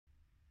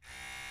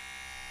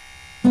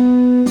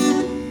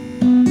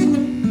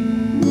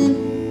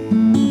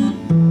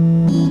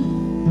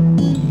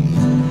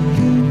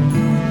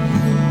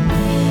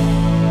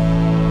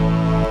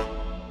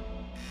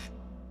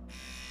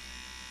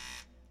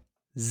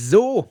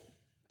So,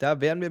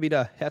 da wären wir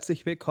wieder.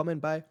 Herzlich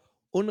willkommen bei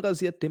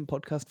Unrasiert, dem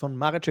Podcast von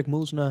Mareczek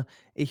Musner.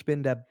 Ich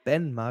bin der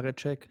Ben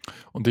Mareczek.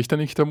 Und ich, der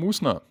nicht der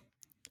Musner.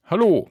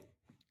 Hallo,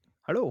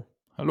 Hallo.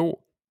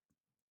 hallo.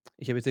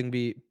 Ich habe jetzt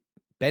irgendwie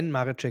Ben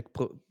Mareczek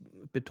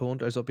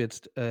betont, als ob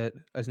jetzt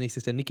als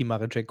nächstes der Niki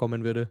Mareczek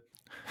kommen würde.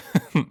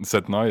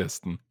 Seit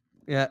Neuestem.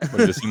 Ja,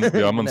 Weil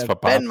wir ich haben bin uns der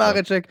Ben verpartnert.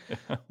 Mareczek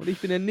und ich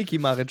bin der Niki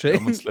Wir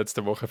haben uns Mareczek.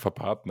 letzte Woche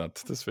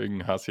verpartnert.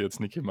 Deswegen heiße ich jetzt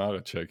Niki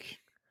Mareczek.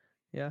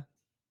 Ja,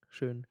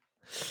 schön.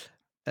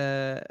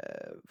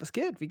 Was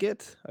geht? Wie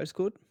geht's? Alles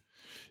gut?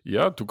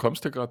 Ja, du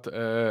kommst ja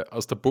gerade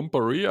aus der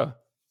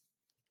Pumperia.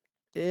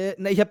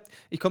 Ne,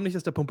 ich komme nicht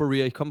aus der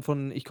Pumperia, ich komme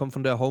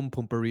von der Home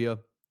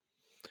Pumperia.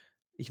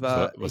 Ich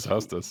war Was ich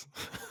heißt das?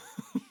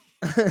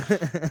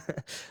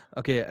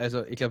 Okay,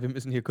 also ich glaube, wir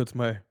müssen hier kurz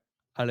mal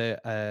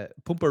alle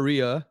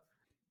Pumperia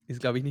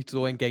ist, glaube ich, nicht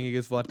so ein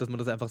gängiges Wort, dass man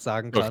das einfach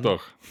sagen Doch, kann.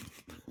 doch.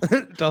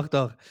 Doch,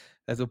 doch.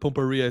 Also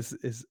Pumperia ist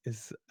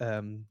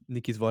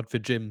Nikis Wort für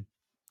Gym.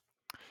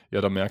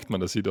 Ja, da merkt man,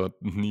 dass ich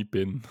dort nie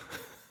bin.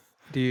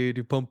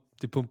 Die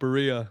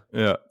Pumperia.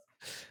 Ja.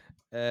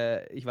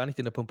 Ich war nicht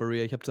in der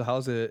Pumperia, ich habe zu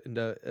Hause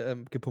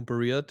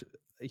gepumperiert.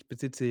 Ich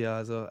besitze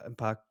ja so ein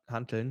paar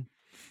Hanteln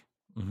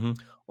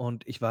Mhm.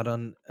 und ich war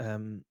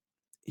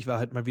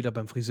halt mal wieder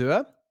beim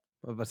Friseur.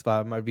 Was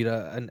war mal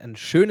wieder ein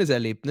schönes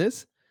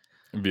Erlebnis.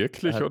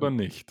 Da Wirklich hat oder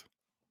nicht?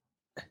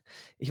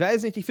 Ich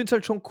weiß nicht, ich finde es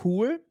halt schon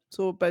cool,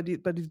 so bei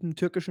diesem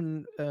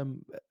türkischen,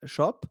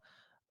 Shop,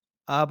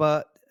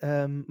 aber,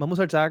 man muss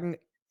halt sagen,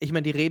 ich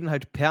meine, die reden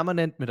halt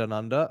permanent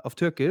miteinander auf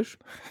Türkisch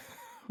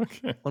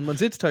Okay. und man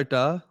sitzt halt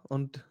da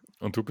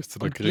Und du bist so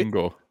der und kli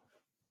Gringo.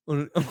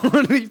 und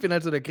und ich bin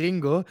halt so der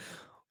Gringo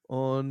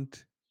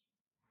und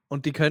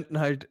und die könnten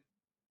halt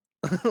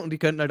und die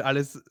könnten halt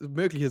alles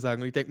Mögliche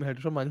sagen und ich denke mir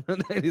halt schon manchmal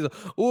denke ich so: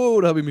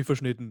 „Oh, da habe ich mich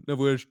verschnitten. Na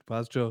wurscht,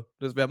 passt schon.“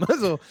 Das wäre mal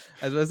so,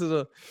 also, weißt du,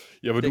 so,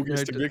 Ja, ich aber denke mir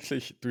halt,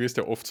 du gehst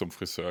ja oft zum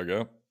Friseur,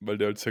 gell? Weil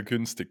der halt sehr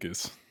günstig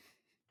ist.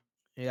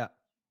 ja,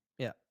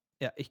 ja,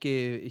 ja, ich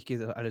gehe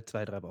so alle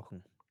 2 3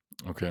 Wochen.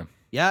 Okay.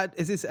 Ja,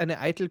 es ist eine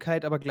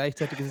Eitelkeit, aber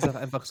gleichzeitig ist es auch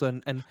einfach so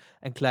ein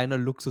kleiner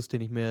Luxus,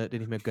 den ich mir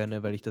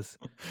gönne,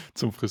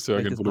 Zum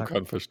Friseur weil ich gehen, das wo du mag.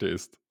 keinen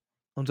verstehst.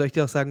 Und soll ich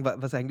dir auch sagen,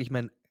 was eigentlich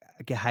mein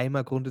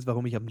geheimer Grund ist,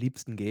 warum ich am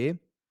liebsten gehe?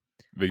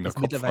 Wegen der Ist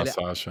mittlerweile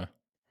Kopfmassage.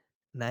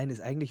 Nein,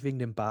 ist eigentlich wegen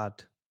dem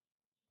Bart.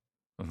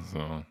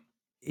 Also,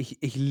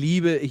 Ich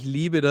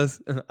liebe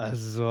das ach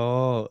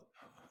so,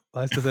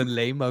 ist das ein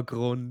lamer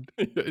Grund?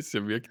 ja, ist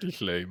ja wirklich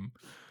lame.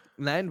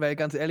 Nein, weil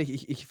ganz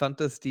ehrlich, ich fand,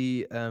 dass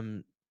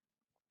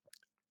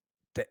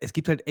es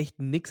gibt halt echt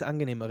nix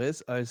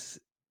Angenehmeres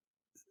als.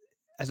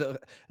 Also,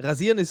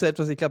 rasieren ist so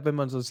etwas, ich glaube, wenn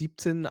man so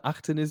 17,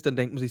 18 ist, dann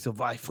denkt man sich so: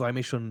 „Boah, ich freue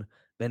mich schon,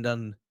 wenn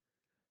dann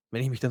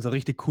wenn ich mich dann so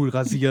richtig cool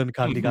rasieren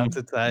kann die Mhm,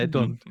 ganze Zeit mhm.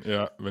 und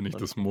Ja, wenn ich und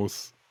das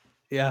muss.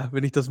 ja,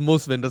 wenn ich das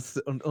muss, wenn das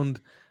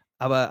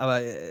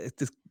aber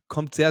das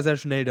kommt sehr, sehr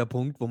schnell der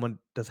Punkt, wo man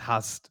das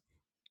hasst,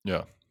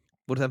 Ja,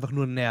 wo das einfach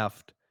nur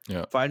nervt.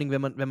 ja. Vor allen Dingen,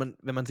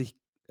 wenn man sich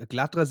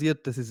glatt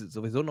rasiert, das ist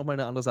sowieso noch mal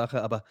 'ne andere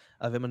Sache, aber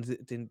wenn man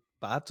den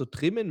Bart so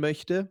trimmen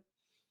möchte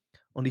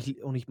und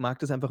ich mag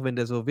das einfach, wenn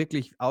der so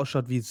wirklich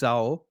ausschaut wie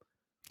Sau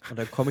und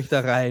dann komme ich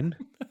da rein.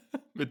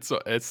 Mit so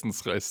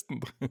Essensresten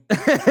drin.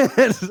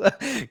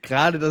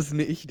 Grade das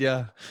nicht,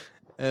 ja.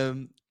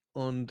 Ähm,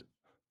 und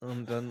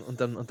und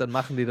dann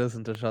machen die das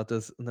und dann schaut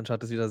das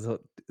wieder so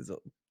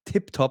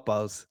tipptopp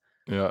aus.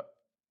 Ja,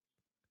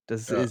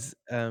 Das ja. ist,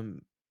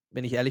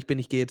 wenn ich ehrlich bin,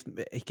 ich gehe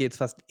jetzt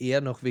fast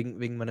eher noch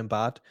wegen meinem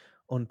Bart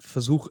und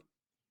versuche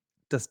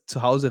das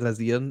zu Hause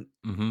rasieren,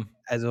 Mhm.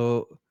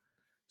 also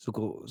so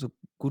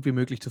gut wie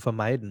möglich zu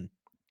vermeiden.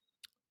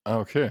 Ah,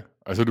 okay.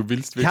 Also, du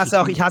willst Ich wirklich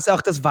hasse auch n ich hasse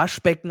auch das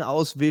Waschbecken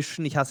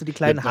auswischen, ich hasse die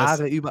ja, kleinen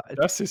Haare überall.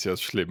 das ist ja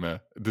das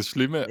Schlimme. Das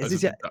Schlimme, Es also,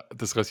 ist ja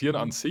das Rasieren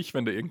an mhm. sich,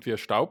 wenn da irgendwie ein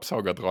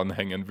Staubsauger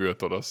dranhängen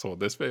würde oder so,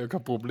 das wäre ja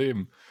kein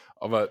Problem.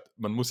 Aber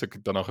man muss ja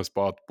dann auch das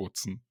Bad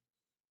putzen.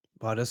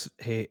 Boah,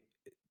 hey,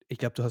 ich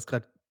glaube, du hast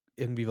grad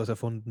irgendwie was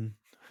erfunden.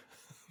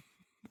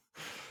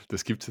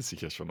 Das gibt's ja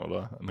sicher schon,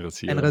 oder? Ein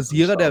Ein Rasierer mit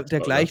einem Rasierer,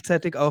 der Staubsauger,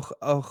 gleichzeitig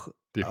auch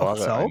die auch Haare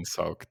saugt?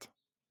 einsaugt.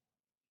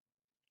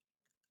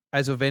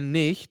 Also, wenn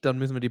nicht, dann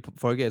müssen wir die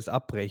Folge jetzt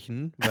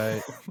abbrechen,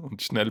 weil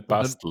Und schnell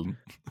und dann basteln.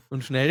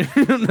 und schnell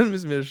und dann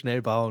müssen wir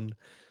schnell bauen.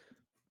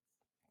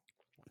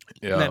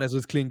 Nein, Ja, also,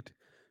 das klingt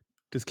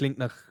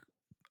nach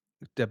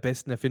der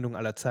besten Erfindung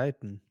aller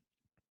Zeiten.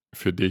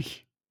 für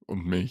dich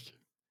und mich.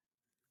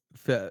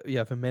 Für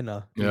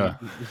Männer, die Ja,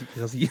 sich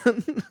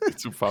rasieren. die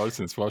zu faul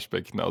sind, das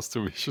Waschbecken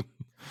auszuwischen.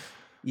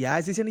 Ja,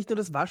 es ist ja nicht nur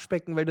das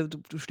Waschbecken, weil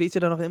du stehst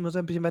ja dann auch immer so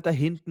ein bisschen weiter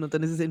hinten und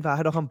dann ist es in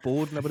Wahrheit auch am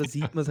Boden, aber da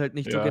sieht man's halt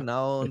nicht so Ja,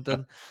 genau und ja.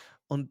 dann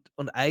und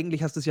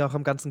eigentlich hast du's ja auch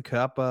am ganzen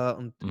Körper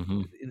und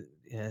Mhm.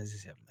 ja, es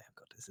ist ja, mein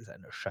Gott, es ist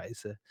eine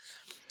Scheiße.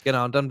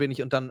 Genau, und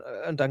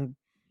dann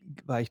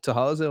war ich zu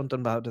Hause und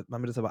dann war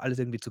mir das aber alles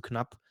irgendwie zu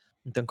knapp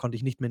und dann konnte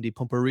ich nicht mehr in die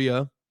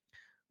Pumperia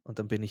und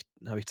dann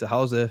habe ich zu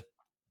Hause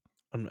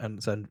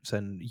so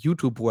ein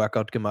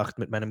YouTube-Workout gemacht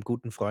mit meinem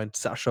guten Freund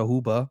Sascha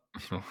Huber.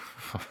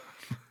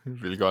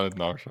 Ich will gar nicht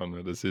nachschauen,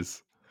 wer das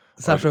ist.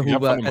 Aber Sascha ich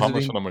glaube, von Huber, dem also haben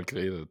wir schon den einmal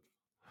geredet.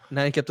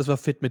 Nein, ich glaube, das war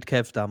Fit mit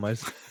Kev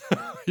damals.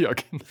 Ja,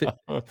 Fit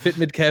genau. Fit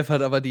mit Kev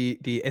hat aber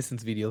die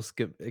Essensvideos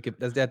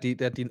also der hat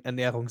die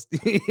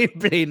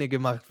Ernährungspläne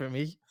gemacht für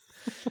mich.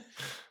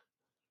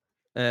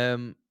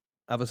 Ähm,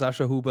 aber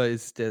Sascha Huber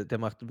der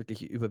macht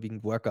wirklich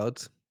überwiegend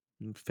Workouts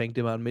und fängt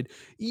immer an mit: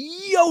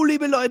 „Jo,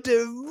 liebe Leute,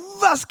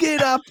 was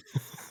geht ab?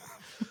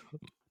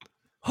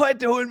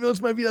 Heute holen wir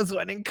uns mal wieder so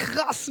einen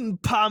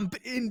krassen Pump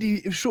in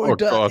die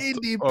Schulter, in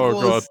die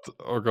Brust."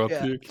 Oh Gott,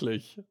 Ja,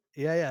 wirklich.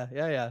 ja,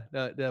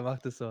 der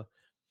macht das so.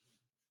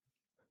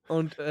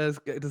 Und, das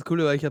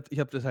Coole war, ich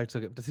habe das halt so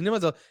das sind immer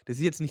so das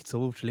ist jetzt nicht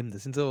so schlimm.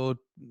 Das sind so,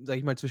 sage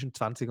ich mal, zwischen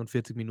 20 und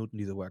 40 Minuten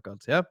diese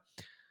Workouts, ja?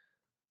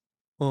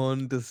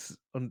 Und das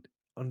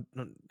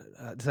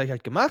habe ich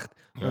halt gemacht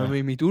und dann Ja. bin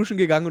ich mich duschen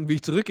gegangen und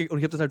ich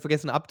habe das halt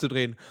vergessen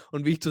abzudrehen.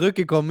 Und wie ich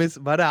zurückgekommen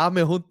ist, war der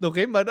arme Hund noch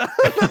immer da.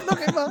 Noch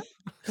immer.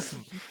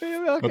 Ich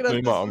habe mir auch Hat nur gedacht,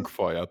 immer das ist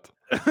angefeuert.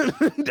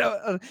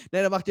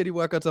 der macht ja die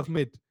Workouts auch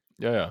mit.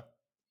 Ja, ja.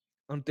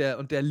 Und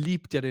der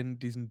liebt ja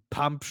diesen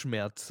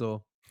Pumpschmerz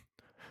so.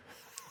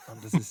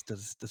 Und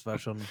das war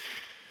schon,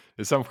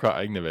 Ist einfach eine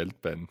eigene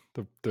Welt, Ben.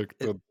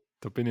 äh,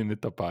 Da bin ich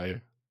nicht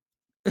dabei.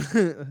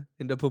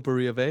 in der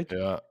Pupperia-Welt.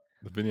 Ja,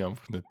 da bin ich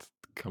einfach nicht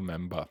kein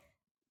Member.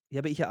 Ja,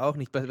 aber ich ja auch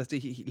nicht. Weißt du,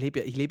 ich lebe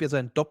ja so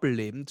ein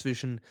Doppelleben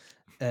zwischen,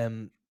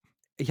 ähm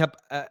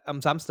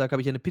am Samstag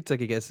habe ich eine Pizza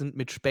gegessen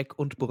mit Speck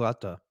und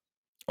Burrata.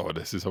 Oh,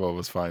 das ist aber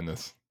was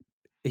Feines.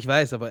 Ich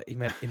weiß, aber ich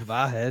meine, in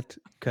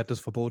Wahrheit gehört das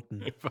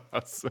verboten.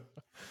 Was?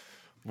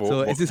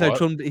 So, Wo es ist halt war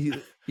schon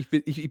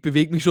ich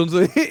bewege mich schon so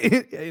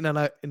in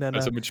einer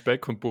also, mit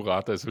Speck und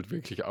Burrata ist halt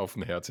wirklich auf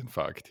 'n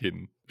Herzinfarkt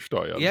hin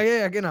ja, steuern. ja,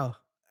 ja, genau.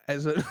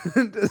 Also,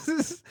 das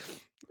ist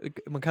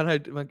man kann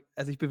halt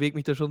also, ich bewege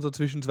mich da schon so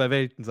zwischen 2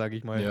 Welten, sage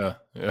ich mal.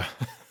 Ja, ja.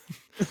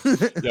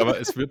 Ja, aber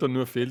es wird dann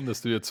nur fehlen,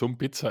 dass du dir zum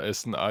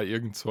Pizzaessen auch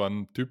irgend so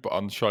einen Typ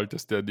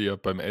anschaltest, der dir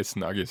beim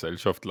Essen auch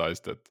Gesellschaft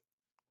leistet.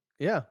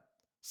 Ja.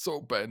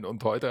 „So, Ben,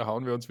 und heute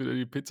hauen wir uns wieder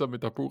die Pizza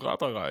mit der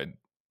Burrata rein.“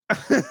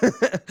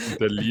 Und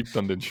der liebt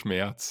dann den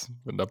Schmerz,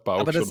 wenn der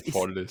Bauch Aber schon das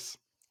ist voll ist.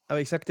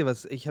 aber ich sage dir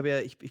was, ich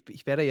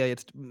werde ja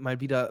jetzt mal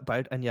wieder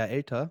bald ein Jahr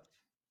älter.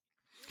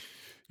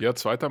 Ja,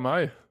 2.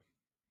 Mai.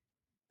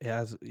 Ja,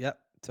 also ja,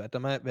 2.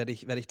 Mai werde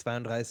ich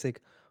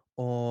 32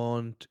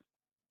 und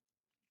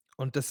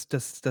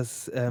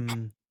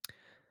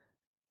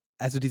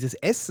also dieses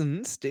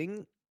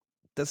Essensding,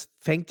 das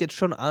fängt jetzt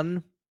schon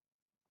an,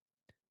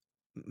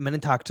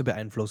 meinen Tag zu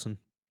beeinflussen.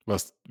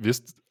 Was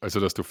wirst also,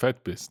 dass du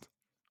fett bist?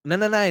 Nein,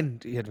 nein, nein,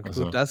 ja, gut,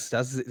 Also, das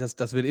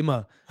wird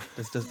immer.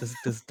 Das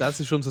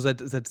ist schon so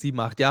seit 7,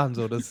 8 Jahren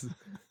so,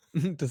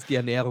 dass die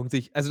Ernährung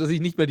sich also, dass ich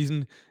nicht mehr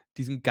diesen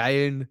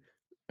geilen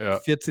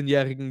ja,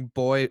 14-jährigen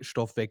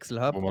Boy-Stoffwechsel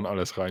wo habe. man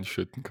alles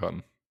reinschütten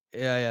kann.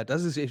 Ja, ja,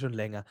 das ist eh schon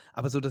länger.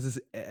 Aber so,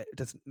 dass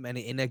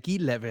meine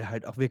Energielevel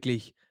halt auch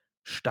wirklich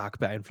stark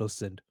beeinflusst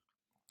sind.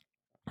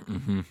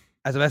 Mhm.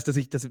 Also, weißt du,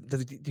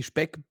 dass ich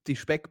die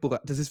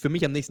Speckbura das ist für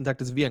mich am nächsten Tag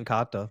das ist wie ein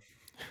Kater.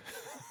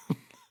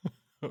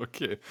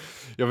 Okay.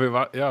 Ja, wir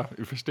war ja,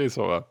 ich verstehe es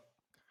aber.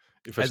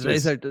 Ich Also, da verstehe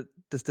ist es. halt,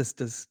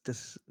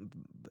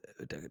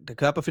 der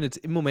Körper findet's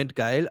im Moment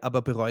geil,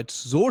 aber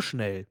bereut's so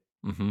schnell.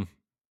 Mhm.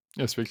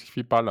 Ja, ist wirklich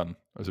wie Ballern,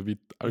 also wie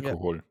Ja,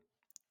 Alkohol.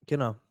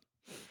 genau.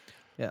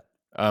 Ja.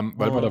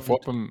 Weil wir davor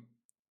Und beim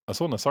ach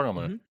so, na, sag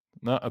einmal. mhm.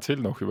 Na, erzähl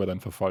noch über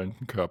deinen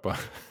verfallenden Körper.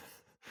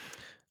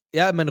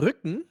 Ja, mein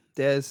Rücken,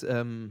 der ist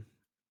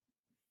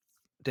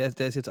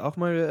jetzt auch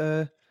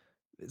mal,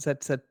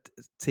 seit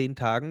 10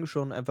 Tagen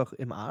schon einfach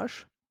im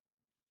Arsch,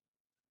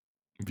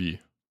 Wie?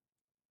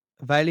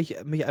 weil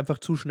ich mich einfach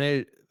zu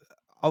schnell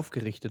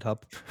aufgerichtet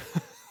habe.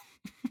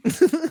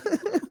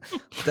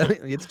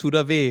 Und jetzt tut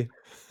er weh.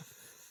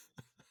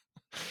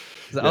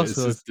 Ist Ja, auch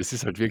so. es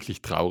ist halt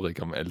wirklich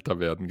traurig am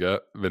Älterwerden,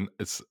 gell? Wenn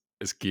es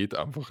geht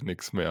einfach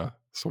nix mehr,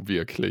 so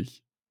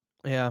wirklich.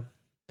 Ja.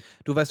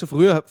 Du, weißt du,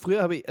 früher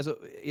habe ich also,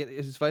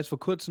 es war jetzt vor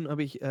Kurzem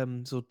habe ich,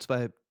 so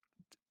zwei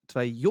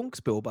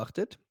Jungs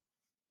beobachtet.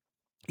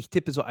 Ich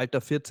tippe so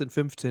Alter 14,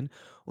 15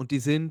 und die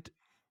sind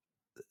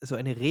so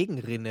eine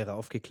Regenrinne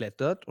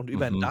raufgeklettert und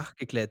über ein Mhm, Dach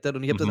geklettert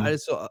und ich habe das mhm.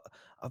 alles so,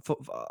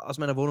 aus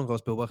meiner Wohnung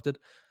raus beobachtet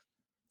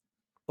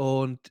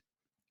und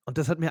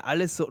das hat mir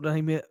alles so dann habe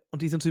ich mir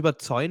und die sind so über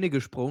Zäune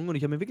gesprungen und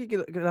ich habe mir wirklich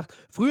gedacht,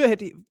 früher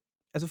hätte ich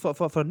also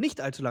vor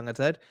nicht allzu langer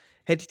Zeit,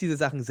 hätte ich diese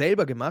Sachen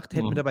selber gemacht,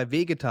 hätte mir Mhm. dabei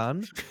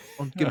wehgetan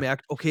und Ja,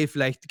 gemerkt: „Okay,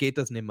 vielleicht geht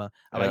das nimmer."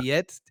 Aber ja,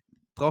 jetzt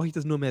brauche ich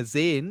das nur mehr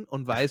sehen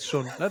und weiß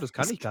schon: „Na, das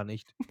kann das ich gar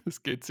nicht."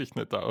 das geht sich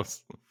nicht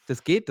aus.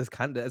 Das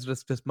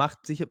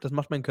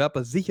macht mein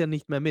Körper sicher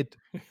nicht mehr mit.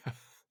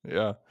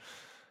 Ja.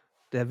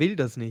 Der will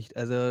das nicht.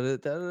 Also,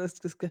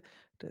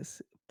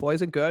 das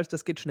Boys and Girls,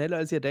 das geht schneller,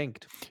 als ihr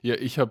denkt. Ja,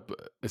 ich habe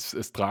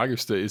das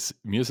Tragischste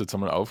ist, mir ist jetzt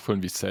einmal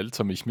aufgefallen, wie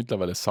seltsam ich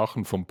mittlerweile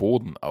Sachen vom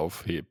Boden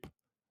aufhebe.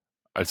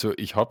 Also,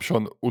 ich habe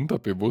schon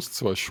unterbewusst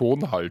so 'ne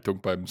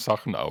Schonhaltung beim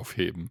Sachen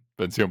aufheben,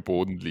 wenn sie am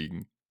Boden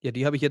liegen. Ja,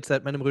 die habe ich jetzt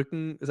seit meinem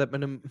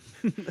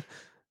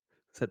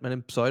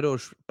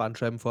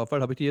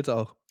Pseudo-Bandscheibenvorfall habe ich die jetzt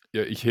auch.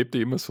 Ja, ich hebe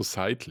die immer so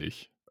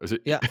seitlich. Also,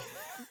 Ja,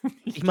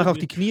 ich ich mache gehe auch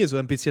die nicht Knie so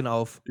ein bisschen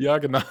auf. ja,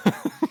 genau.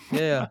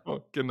 Ja, ja.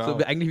 Genau, So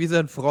wie genau. eigentlich wie so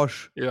ein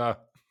Frosch.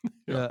 Ja.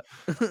 Ja. Ja.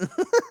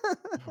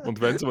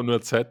 Und wenn's aber nur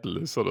 'n Zettel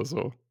ist oder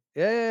so.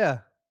 Ja, ja,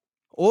 ja.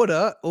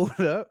 Oder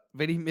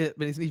wenn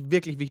es nicht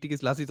wirklich wichtig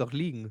ist, lasse ich's auch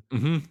liegen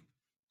Mhm.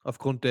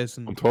 aufgrund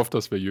dessen. Und hoffe,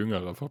 dass wer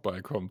Jüngerer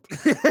vorbeikommt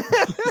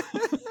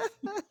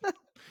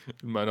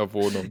in meiner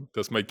Wohnung,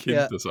 dass mein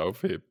Ja. Kind das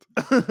aufhebt.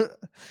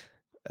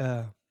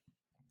 Äh,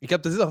 ich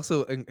glaube, das ist auch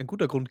so ein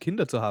guter Grund,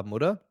 Kinder zu haben,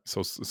 oder?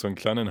 So 'n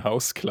kleinen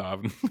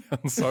Haussklaven,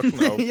 der an Sachen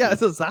Ja, aufhebt.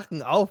 so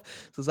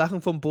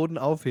Sachen vom Boden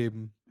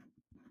aufheben.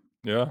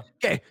 Ja.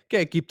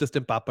 Geh, gib das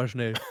dem Papa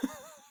schnell.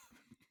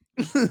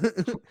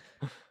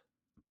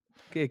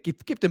 Geh,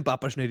 gib dem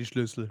Papa schnell die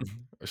Schlüssel.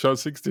 Schau,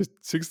 siehst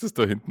du's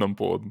da hinten am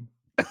Boden?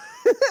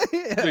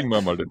 Ja. Bring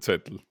mir mal den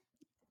Zettel.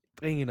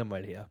 Bring ihn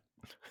einmal her.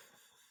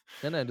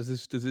 Nein, nein, das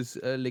ist,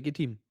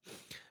 legitim.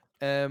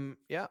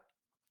 Ja,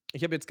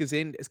 ich habe jetzt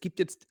gesehen, es gibt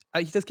jetzt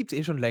eigentlich das gibt's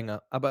eh schon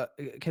länger, aber,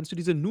 kennst du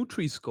diese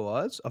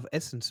Nutri-Scores auf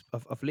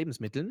auf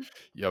Lebensmitteln?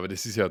 Ja, aber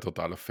das ist ja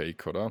totaler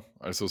Fake, oder?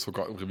 Also,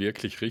 sogar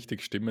wirklich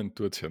richtig stimmen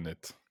tut's ja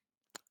nicht.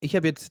 Ich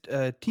habe jetzt,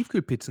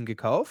 Tiefkühlpizzen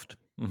gekauft.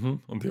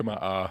 Mhm. Und die haben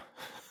A.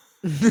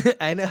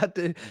 Eine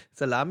hatte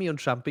Salami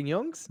und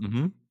Champignons,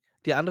 Mhm.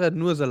 die andere hat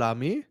nur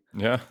Salami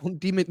Ja,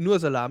 und die mit nur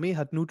Salami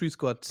hat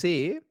Nutri-Score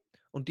C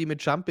und die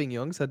mit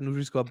Champignons hat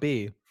Nutri-Score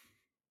B.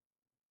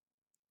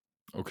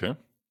 okay.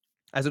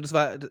 Also, das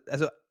war d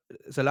also,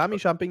 Salami,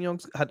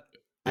 Champignons hat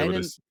Ja, aber einen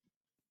das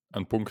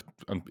ein Punkt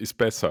an ist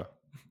besser.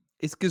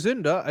 ist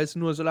gesünder als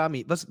nur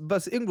Salami,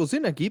 was irgendwo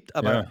Sinn ergibt,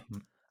 Ja,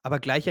 aber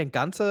gleich ein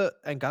ganzer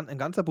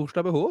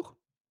Buchstabe hoch?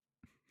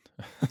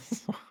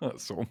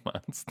 so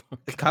meinst du,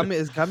 Es okay. kam mir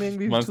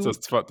Du irgendwie meinst, zu, dass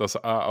zwar das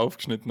A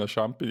aufgeschnittener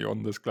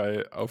Champignon das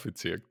gleich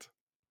aufgezirkt.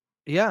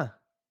 ja,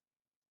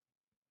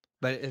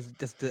 weil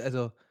es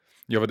also,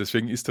 Ja, aber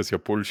deswegen ist das ja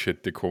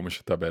Bullshit, die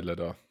komische Tabelle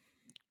da,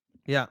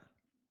 ja,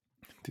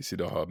 die sie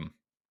da haben.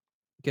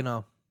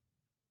 genau.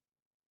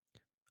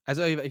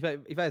 Also, ich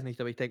weiß nicht,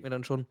 aber ich denke mir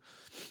dann schon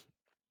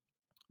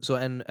so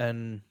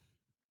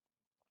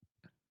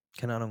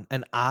keine Ahnung,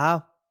 ein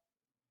A,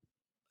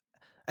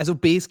 also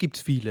Bs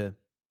gibt's viele.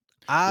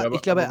 A, Ja,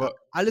 ich aber glaube, wa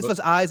alles, wa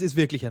was A ist, ist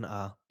wirklich ein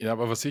A. ja,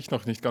 aber was ich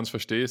noch nicht ganz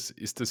verstehe,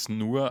 ist es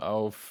nur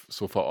auf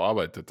so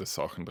verarbeitete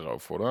Sachen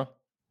drauf, oder?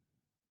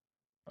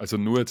 Also,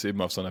 nur jetzt eben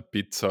auf so einer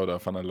Pizza oder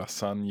auf einer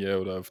Lasagne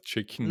oder auf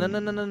Nein,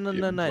 nein, nein, Chicken nein, nein,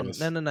 nein, nein, nein,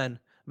 irgendwas. nein, nein.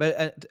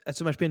 Weil,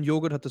 zum Beispiel ein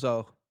Joghurt hat das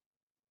auch.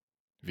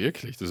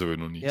 Wirklich? Das habe ich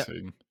noch nie Ja,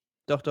 gesehen.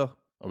 doch, doch.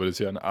 Aber das ist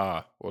ja ein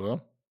A,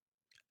 oder?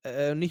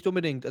 Nicht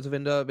unbedingt. Also,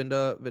 wenn da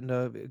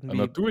Ein irgendwie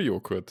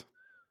Naturjoghurt.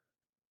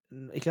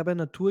 ich glaube, ein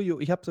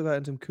ich habe sogar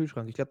eins im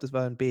Kühlschrank. Ich glaube, das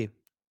war ein B.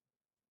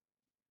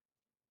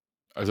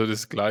 Also,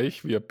 das ist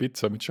gleich wie 'ne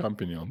Pizza mit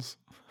Champignons.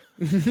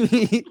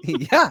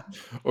 Ja,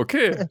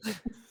 Okay,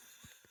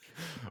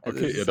 also,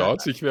 es okay, ja, ist da halt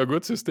hat sich wer ein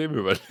gutes System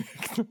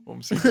überlegt,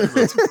 um sich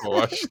selber zu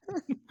verarschen.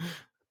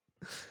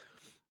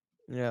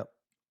 ja.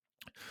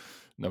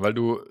 Na, weil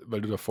du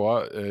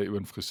davor, über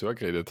 'n Friseur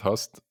geredet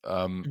hast. Ich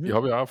Mhm.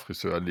 habe ja auch 'n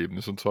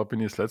Friseurerlebnis und zwar bin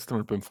ich das letzte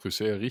Mal beim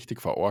Friseur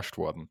richtig verarscht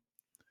worden,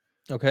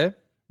 Okay.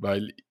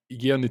 weil ich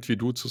gehe ja nicht wie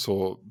du zu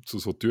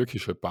so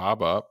türkische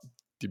Barber,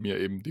 die mir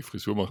eben die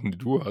Frisur machen, die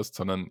du hast,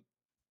 sondern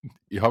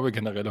ich habe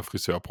generell ein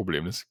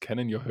Friseurproblem. Das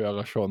kennen ja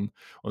Hörer schon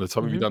und jetzt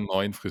habe ich Mhm. wieder 'n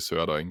neuen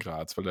Friseur da in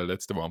Graz, weil der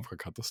letzte war einfach 'ne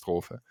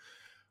Katastrophe.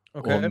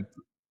 Okay. Und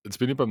jetzt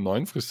bin ich beim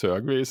neuen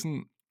Friseur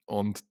gewesen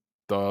und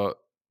da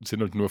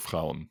sind halt nur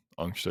Frauen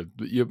angestellt.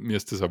 Mir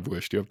ist das auch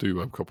wurscht, ich habe da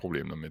überhaupt kein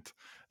Problem damit.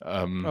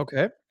 Ähm,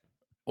 Okay.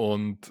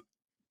 und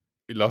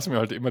ich lasse mir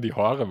halt immer die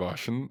Haare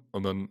waschen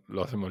und dann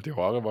lasse ich mir halt die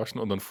Haare waschen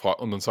und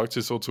dann sagt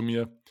sie so zu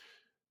mir: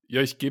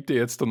 „Ja, ich gebe dir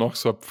jetzt da noch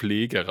so 'ne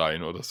Pflege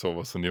rein“ oder so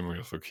was. Und ich habe mir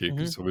gedacht: „Okay,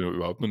 Mhm. das habe ich noch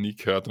überhaupt noch nie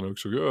gehört.“ Und dann habe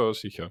ich gesagt: „Ja, ja,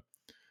 sicher.“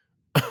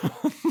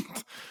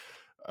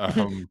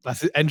 Und,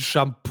 Was i ein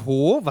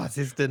Shampoo? Was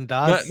ist denn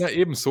na das?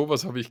 eben, so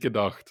was habe ich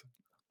gedacht.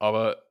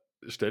 Aber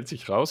stellt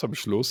sich raus am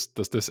Schluss,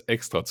 dass das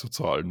extra zu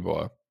zahlen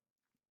war.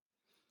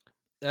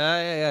 Ja,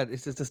 ja, ja,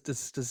 ist das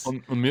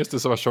Und mir ist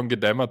das aber schon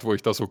gedämmert, wo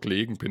ich da so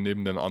gelegen bin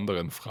neben den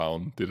anderen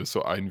Frauen, die das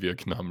so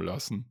einwirken haben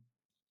lassen.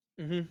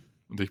 mhm.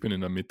 Und ich bin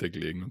in der Mitte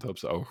gelegen und habe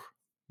es auch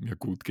mir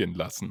gut gehen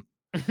lassen.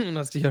 Und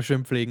hast dich ja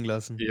schön pflegen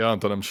lassen. Ja,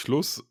 und dann am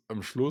Schluss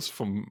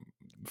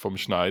vom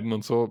Schneiden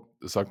und so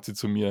sagt sie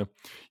zu mir: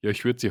 „Ja,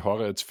 ich würde die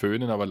Haare jetzt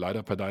föhnen, aber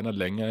leider bei deiner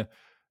Länge,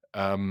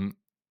 ähm,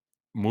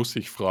 muss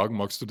ich fragen,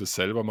 magst du das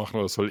selber machen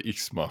oder soll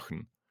ich's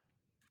machen?“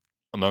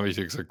 Und dann habe ich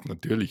ihr gesagt: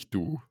 „Natürlich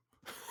du.“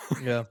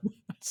 Ja,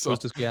 du So,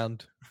 hast es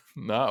gelernt.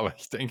 na, aber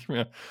ich denke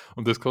mir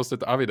und das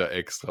kostet auch wieder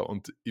extra.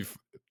 Und ich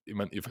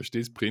meine, ich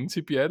verstehe es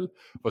prinzipiell,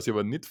 was ich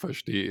aber nicht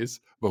verstehe,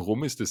 ist,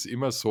 warum ist das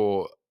immer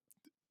so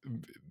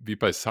wie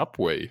bei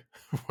Subway,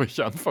 wo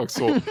ich einfach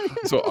so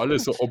alle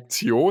so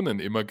Optionen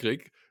immer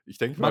kriege. Ich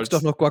denke mir Magst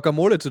doch halt noch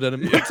Guacamole zu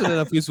deinem ja, zu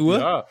deiner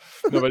Frisur? ja,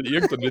 na, weil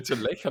irgendwann wird's ja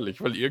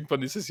lächerlich, weil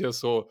irgendwann ist es ja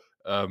so,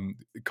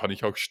 kann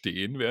ich auch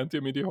stehen, während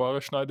ihr mir die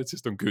Haare schneidet? Es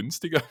ist dann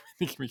günstiger,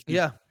 wenn ich mich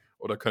nicht Ja.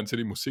 oder könnt ihr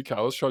die Musik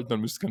ausschalten,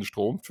 dann müsst ihr keinen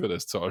Strom für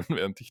das zahlen,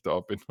 während ich da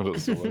bin oder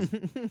sowas.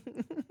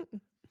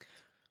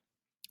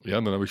 Ja,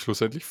 und dann habe ich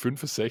schlussendlich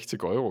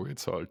 65 €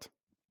 gezahlt.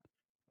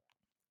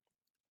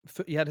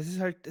 Ja, das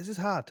ist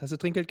hart. Hast du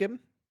Trinkgeld gegeben?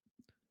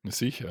 Na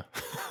sicher.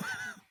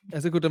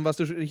 Also gut, dann warst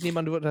du sch ich nehme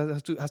an,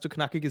 du hast du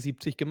knackige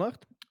 70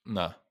 gemacht?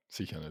 Na,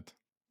 sicher nicht.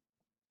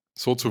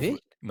 So zu fr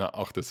Nicht? na,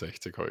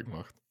 68 habe ich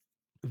gemacht.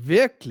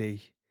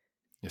 Wirklich?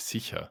 Ja,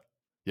 sicher.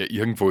 Ja,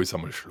 irgendwo ist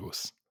einmal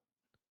Schluss.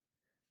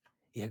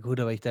 Ja gut,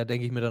 aber da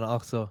denke ich mir dann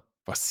auch so: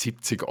 Was,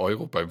 70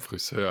 € beim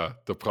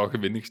Friseur? Da brauche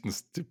ich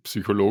wenigstens die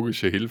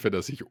psychologische Hilfe,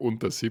 dass ich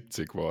unter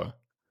 70 war.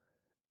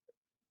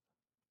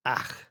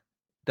 „Ach,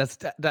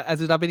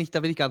 also da bin ich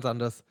ganz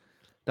anders.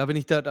 Da bin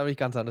ich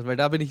ganz anders, weil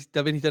da bin ich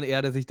dann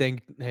eher, dass ich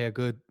denke: „Na ja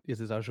gut, jetzt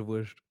ist auch schon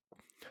wurscht.“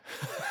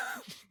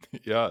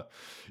 Ja,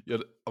 ja,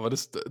 aber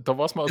da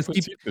war's mir aus Das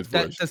gibt Prinzip nicht da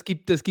wurscht.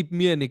 das gibt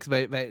mir nix,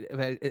 weil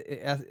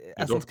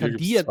Ja doch, erstens dir kann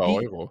gibt's die ja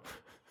 2 €.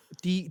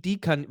 die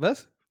kann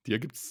was? Dir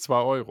gibt's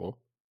 2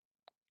 €.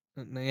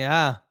 Na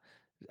ja,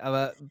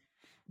 aber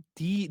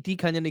die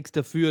kann ja nix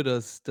dafür,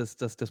 dass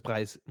das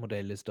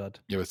Preismodell ist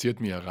dort. Ja, aber sie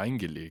hat mir ja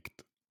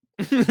reingelegt.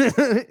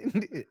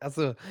 Ach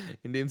so,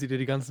 indem sie dir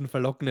die ganzen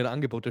verlockenden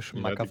Angebote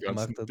Ja, die schmackhaft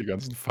ganzen gemacht hat. die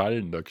ganzen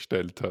Fallen da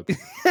gestellt hat.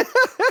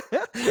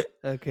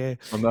 Okay.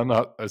 Und dann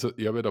hat also,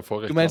 ich habe ja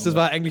davor Du recht meinst, das lange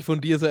war eigentlich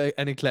von dir so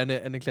eine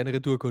kleine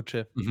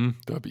Retourkutsche?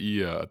 da habe ich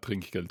ihr 'ne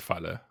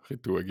Trinkgeldfalle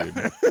retour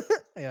gegeben.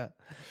 Ja.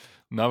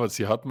 Na, aber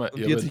sie hat mir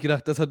Und ich die hat habe sich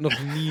gedacht: „Das hat noch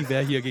nie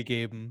wer hier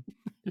gegeben.“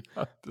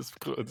 ja, das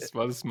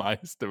war das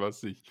meiste,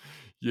 was ich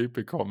je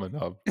bekommen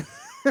habe.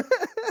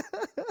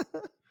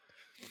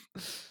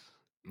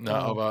 Na,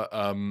 Oh. aber,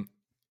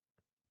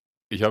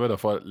 ich habe ja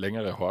davor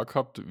längere Haare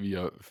gehabt, wie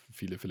ja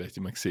viele vielleicht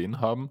immer gesehen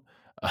haben.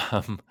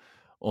 Ähm,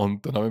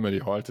 und dann habe ich mir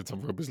die Haare halt jetzt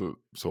einfach ein bisschen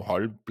so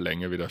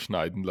Halblänge wieder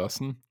schneiden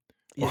lassen.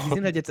 Ja, die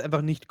sind halt Und jetzt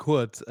einfach nicht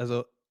kurz.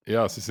 Also,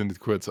 ja, sie sind nicht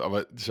kurz,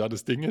 aber schau,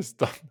 das Ding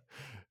ist dann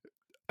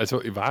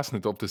also, ich weiß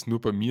nicht, ob das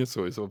nur bei mir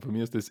so ist, aber bei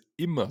mir ist das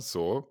immer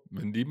so,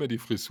 wenn die mir die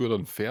Frisur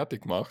dann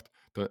fertig macht,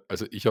 da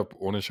also, ich habe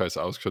ohne Scheiß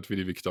ausgeschaut wie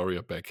die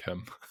Victoria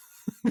Beckham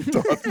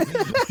dort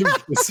im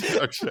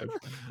Friseurgeschäft.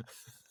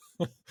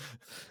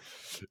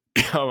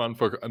 Ich habe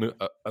einfach einen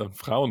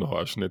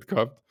Frauenhaarschnitt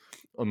gehabt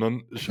und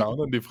dann schauen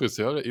dann die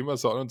Friseure immer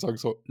so an und sagen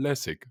so: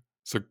 „Lässig.“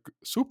 Sage: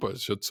 „Super,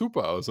 es schaut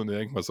super aus.“ Und ich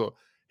denke mir so: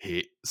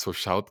 „Hey, so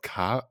schaut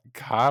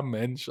kein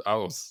Mensch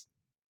aus.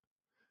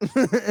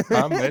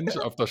 Kein Mensch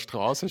auf der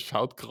Straße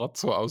schaut grad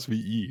so aus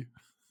wie ich.“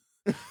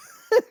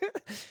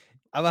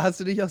 aber hast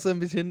du dich auch so 'n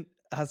bisschen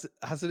hast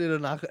du dir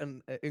danach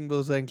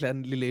irgendwo so einen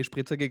kleinen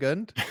Lillet-Spritzer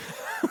gegönnt?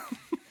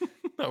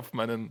 Auf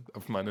meinen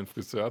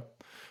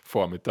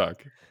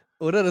Friseurvormittag.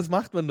 Oder? Das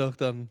macht man doch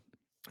dann.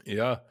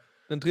 Ja,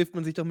 Dann trifft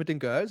man sich doch mit den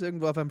Girls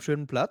irgendwo auf einem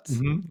schönen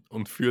Platz.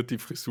 und führt die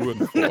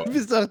Frisuren Und vor. dann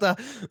bist du auch da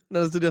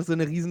dann hast du dir so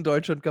 'ne riesen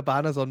Dolce& und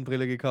Gabbana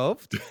Sonnenbrille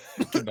gekauft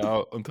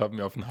Genau, und habe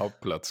mich auf 'n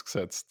Hauptplatz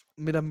gesetzt,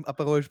 mit 'nem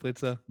Aperol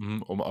Spritzer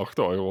um 8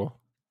 €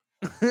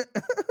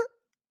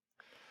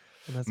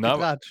 und hast Na,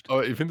 getratscht.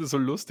 aber ich finde es so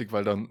lustig,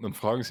 weil dann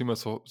fragen sie immer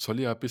so: „Soll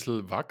ich ein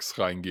bisschen Wachs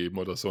reingeben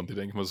oder so?“ Und ich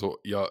denke mir so: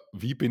 „Ja,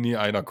 wie bin ich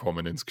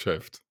reingekommen ins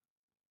Geschäft?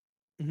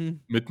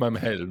 Mhm. Mit meinem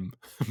Helm,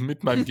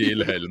 mit meinem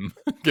Gelhelm.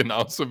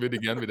 Genauso würde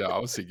ich gern wieder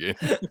rausgehen.“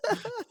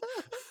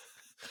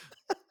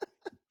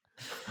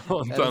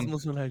 Und Ja, das dann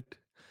muss man halt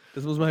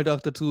das muss man halt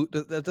auch dazu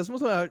das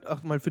muss man halt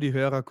auch mal für die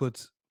Hörer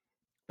kurz,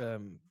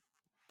 ähm,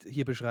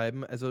 hier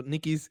beschreiben. Also,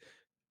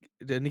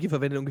 der Niki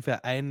verwendet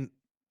ungefähr eine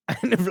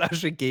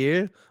Flasche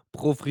Gel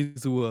pro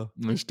Frisur,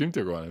 das stimmt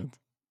ja gar nicht.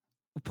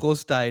 pro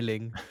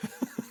Styling.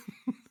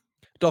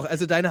 Doch,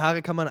 also deine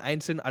Haare kann man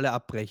einzeln alle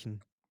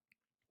abbrechen.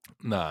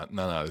 Na,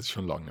 das ist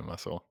schon lange nicht mehr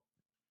so.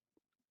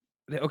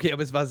 Ja, okay,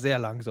 aber es war sehr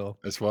lang so.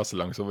 Es war so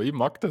lang so, aber ich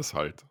mag das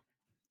halt.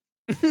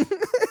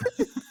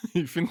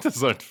 Ich finde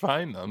das halt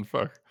fein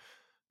einfach.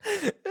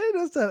 Du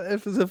hast da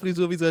einfach so 'ne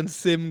Frisur wie so ein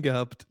Sim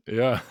gehabt.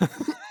 Ja,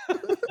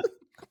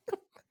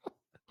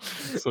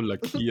 so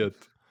lackiert.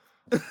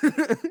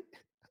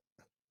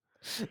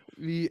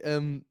 Wie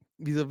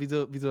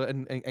so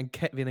ein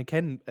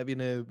Ken wie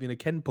 'ne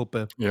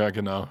Ken-Puppe. Ja,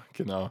 genau,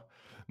 genau.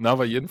 Na,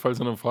 aber jedenfalls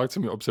und dann fragt sie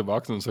mich, ob sie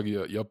erwachsen und sage ich: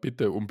 „Ja, ja,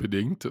 bitte,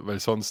 unbedingt“, weil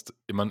sonst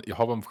ich meine, ich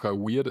habe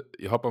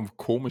einfach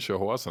komische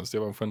Haare sonst. Ich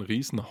habe einfach einen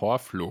riesen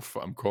Haarfluff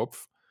am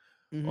Kopf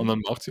und Mhm. dann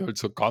macht sie halt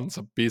so ganz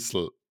ein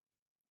bisschen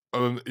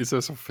und dann ist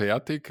er so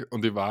fertig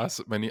und ich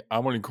weiß, wenn ich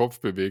einmal den Kopf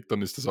bewege,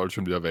 dann ist das alles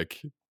schon wieder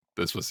weg.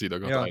 Das, was sie da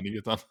gerade Ja.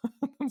 reingetan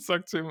dann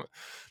sagt sie immer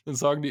dann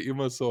sagen die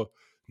immer so: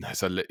 „Na,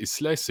 ist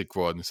lässig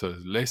geworden, ist 'ne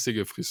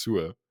lässige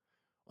Frisur.“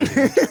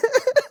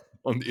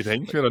 Und ich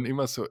denke mir dann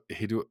immer so: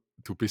 „Hey, du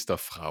bist eine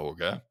Frau,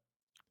 gell?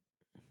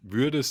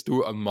 Würdest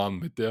du einen Mann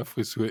mit der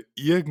Frisur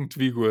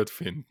irgendwie gut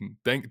finden?“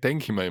 Denke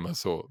ich mir immer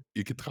so.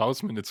 Ich traue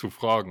es mir nicht zu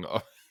fragen,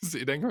 aber ich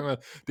denke mir immer,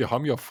 die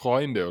haben ja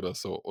Freunde oder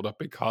so oder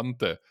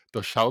Bekannte.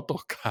 Da schaut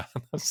doch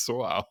keiner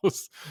so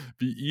aus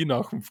wie ich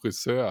nach dem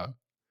Friseur.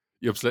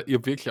 Ich habe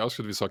wirklich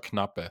ausgeschaut wie so 'ne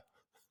Knappe.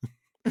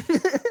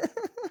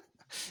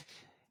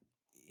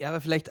 Ja,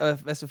 aber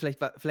weißt du,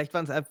 vielleicht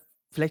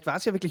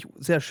war's ja wirklich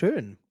sehr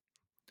schön.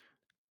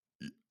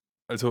 I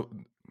Also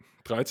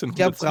Ich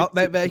glaube, Frau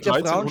weil ich glaube,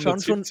 Frauen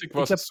schauen schon 1370 ich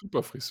war's 'ne glaube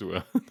super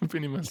Frisur, da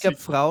bin ich mir ich glaube, sicher.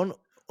 Frauen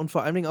und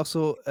vor allen Dingen auch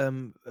so,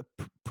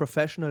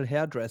 Professional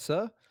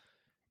Hairdresser,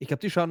 ich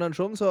glaube, die schauen dann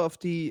schon so auf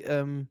die,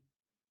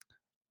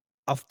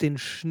 auf den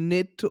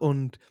Schnitt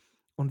und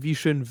wie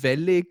schön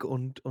wellig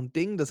und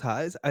Ding das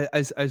Haar ist,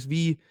 als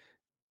wie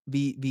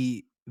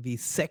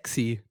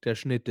sexy der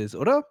Schnitt ist,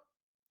 oder?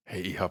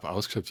 Hey, ich habe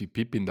ausgeschaut wie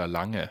Pippin der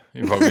Lange.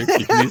 Ich war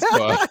wirklich wie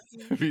so ein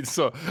wie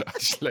so ein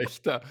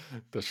schlechter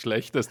der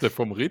Schlechteste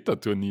vom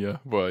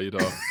Ritterturnier war ich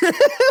da.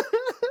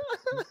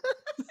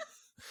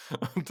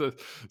 Und das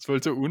war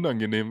halt so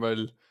unangenehm,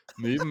 weil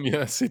neben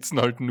mir sitzen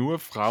halt nur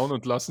Frauen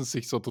und lassen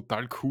sich so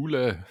total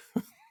coole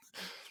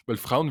weil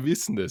Frauen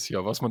wissen das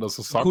ja, was man da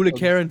so So sagt, coole dann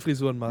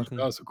Karen-Frisuren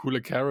machen. ja, so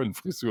coole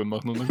Karen-Frisuren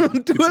machen und dann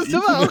Und du sitze hast ich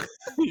aber auch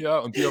ja,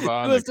 und die habe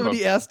auch du eine hast aber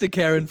die gehabt. erste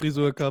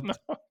Karen-Frisur Genau, gehabt.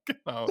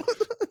 genau,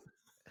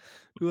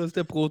 Du warst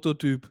der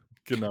Prototyp.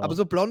 Aber genau.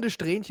 so blonde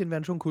Strähnchen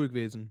wären schon cool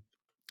gewesen.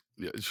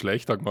 Ja,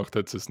 schlechter gemacht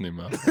hätte es nicht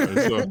mehr.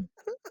 Also,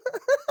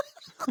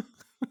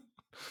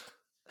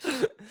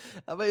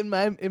 Aber in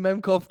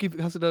meinem Kopf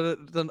hast du da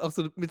dann auch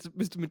so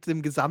bist du mit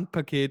dem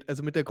Gesamtpaket,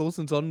 also mit der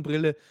großen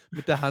Sonnenbrille,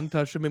 mit der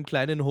Handtasche, mit dem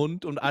kleinen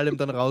Hund und allem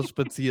dann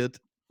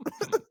rausspaziert.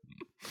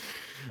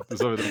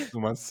 das habe ich dann du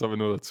meinst, das habe ich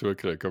nur dazu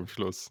gekriegt am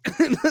Schluss.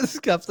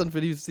 Das gab's dann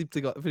für die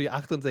 70 für die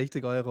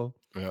 68 €.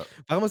 Ja,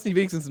 Warum hast du nicht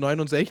wenigstens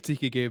 69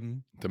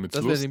 gegeben? damit's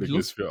Das wäre nämlich lustig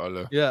ist Lust für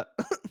alle. ja.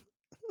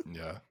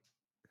 Ja.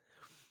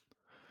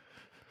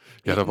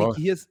 Ja, da Ne, war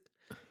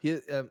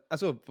ach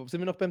so, sind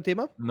wir noch beim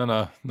Thema?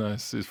 nein,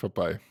 es ist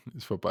vorbei.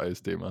 Ist vorbei,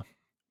 das Thema.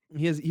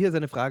 Hier ist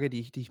eine Frage, die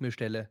ich mir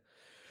stelle.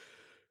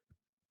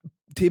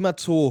 Thema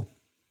Zoo.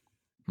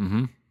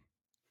 Mhm.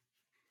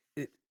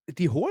 Äh,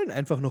 Die holen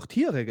einfach noch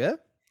Tiere, gell?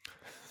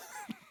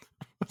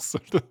 Was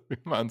soll das wie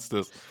meinst du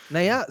das?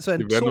 Na ja, so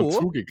ein Die werden nur Zoo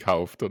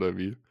zugekauft oder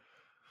wie?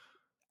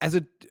 also,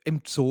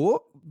 im Zoo,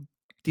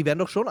 die werden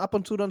doch schon ab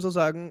und zu dann so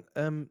sagen,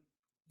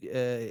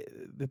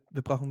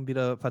 „Wir brauchen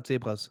wieder ein paar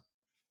Zebras.“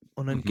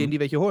 Und dann gehen Mhm. die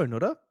welche holen,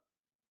 oder?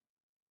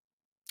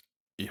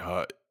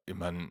 Ja, ich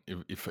meine,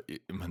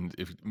 ich meine,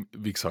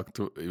 wie gesagt,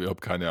 du ich habe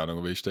keine Ahnung,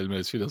 aber ich stelle mir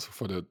jetzt wieder so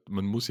vor,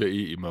 man muss ja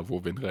eh immer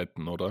wo wen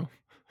retten, oder?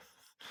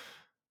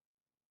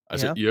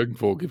 Also, Ja.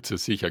 irgendwo gibt's ja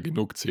sicher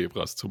genug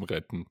Zebras zum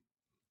Retten.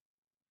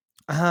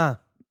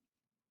 Aha,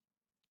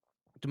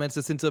 du meinst,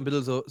 das sind so 'n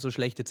bisschen so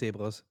schlechte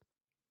Zebras?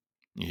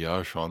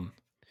 Ja, schon.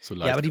 So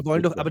Ja, leicht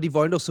kaputte. aber die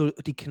wollen doch so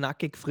die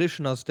knackig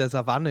frischen aus der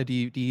Savanne,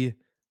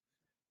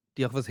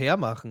 die auch was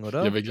hermachen,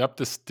 Ja, oder? aber ich glaube,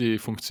 die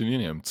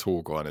funktionieren ja im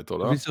Zoo gar nicht,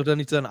 Du oder? willst doch da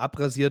nicht so ein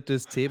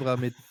abrasiertes Zebra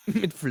mit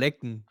mit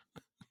Flecken.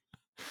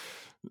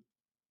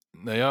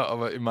 Na ja,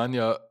 aber ich meine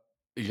ja,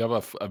 ich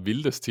glaube, ein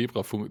wildes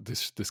Zebra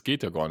das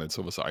geht ja gar nicht,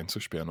 so was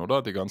einzusperren,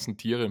 oder? Die ganzen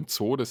Tiere im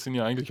Zoo, das sind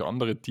ja eigentlich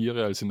andere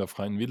Tiere als in der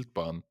freien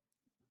Wildbahn.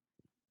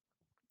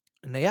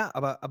 Na ja,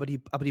 aber die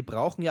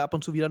brauchen ja ab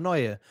und zu wieder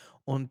neue.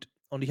 Und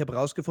ich habe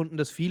rausgefunden,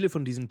 dass viele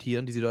von diesen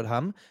Tieren, die sie dort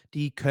haben,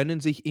 die können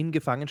sich in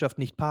Gefangenschaft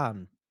nicht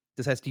paaren.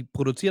 Das heißt, die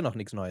produzieren auch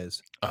nix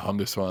Neues. Ah, haben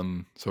das so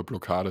 'ne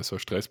Blockade, so 'ne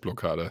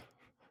Stressblockade.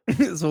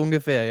 So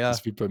ungefähr, Das ja.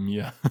 ist wie bei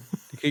mir.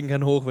 Die kriegen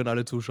keinen hoch, wenn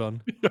alle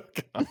zuschauen. Ja,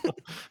 genau.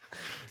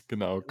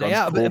 Genau, Na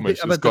ganz ja,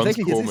 komisch, aber ist ganz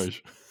tatsächlich, es ist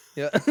komisch.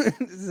 ja,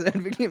 es ist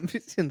halt wirklich 'n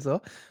bisschen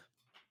so.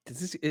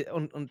 Das ist,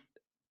 und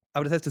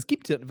aber das heißt, das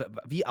gibt's ja.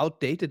 Wie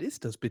outdated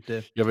ist das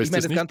bitte? Ja, aber Ich ist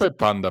meine, das das nicht bei Ganze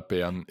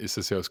Panda-Bären ist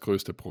es ja das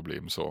größte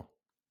Problem so.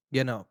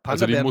 genau,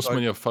 Also, die Panda-Bären muss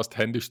man sollten ja fast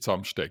händisch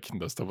zusammenstecken,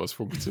 dass da was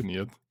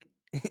funktioniert.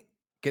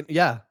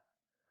 ja,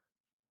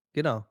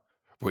 genau.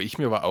 Wo ich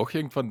mir aber auch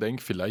irgendwann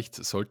denke, vielleicht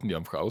sollten die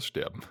einfach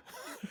aussterben.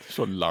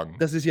 Schon lang.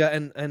 Das ist ja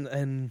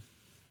ein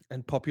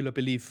popular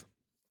belief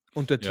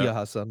unter Ja.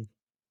 Tierhassern.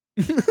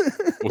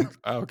 Und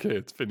okay,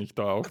 jetzt bin ich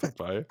da auch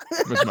dabei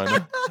mit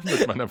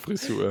meiner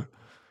Frisur.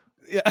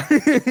 Ja,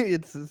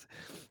 jetzt ist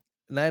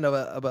nein,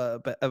 aber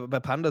bei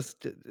Pandas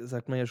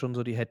sagt man ja schon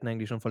so, die hätten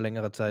eigentlich schon vor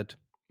längerer Zeit,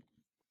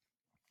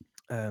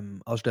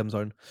 aussterben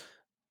sollen.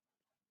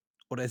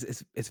 Oder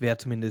es wäre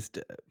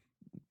zumindest,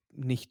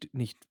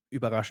 nicht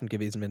überraschend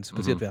gewesen, wenn's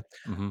passiert Mhm. wäre.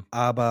 Mhm.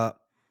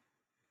 Aber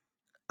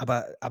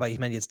aber ich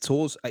meine jetzt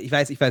Zoos, ich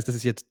weiß, das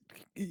ist jetzt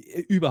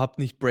überhaupt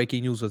nicht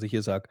Breaking News, was ich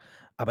hier sage,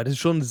 aber das ist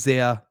schon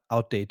sehr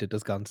outdated,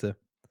 das Ganze.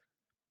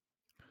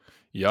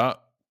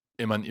 Ja,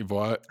 ich meine, ich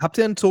war Habt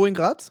ihr 'n Zoo in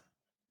Graz?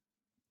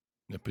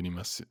 da bin ich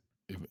mir si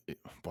ich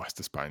boah, ist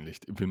das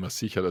peinlich. Ich bin mir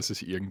sicher, dass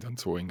es irgendeinen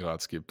Zoo in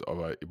Graz gibt,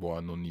 aber ich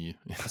war noch nie.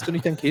 Hast du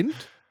nicht ein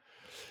Kind?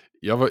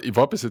 Ja, aber ich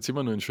war bis jetzt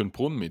immer nur in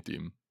Schönbrunn mit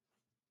ihm.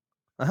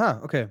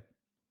 Aha, okay,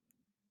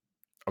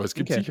 Aber es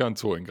gibt okay. sicher einen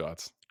Zoo in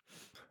Graz.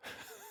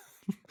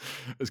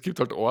 Es gibt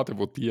halt Orte,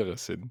 wo Tiere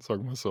sind,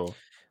 sagen wir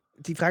so.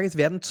 Die Frage ist,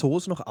 werden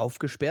Zoos noch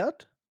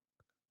aufgesperrt?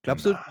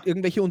 Glaubst du, Na,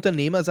 irgendwelche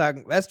Unternehmer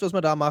sagen: „Weißt du, was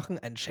wir da machen?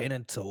 Einen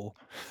schönen Zoo.“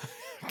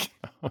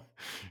 genau,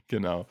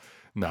 genau.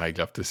 Nein, ich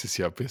glaube, das ist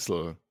ja ein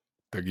bisschen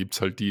da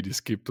gibt's halt die, die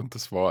es gibt und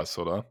das war's,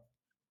 oder?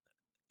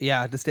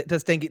 Ja, das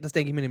denke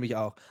ich mir nämlich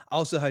auch.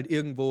 Außer halt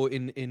irgendwo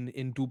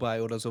in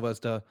Dubai oder so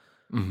was da,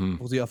 Mhm.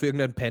 wo sie auf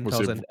irgendein Wo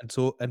sie Penthouse ein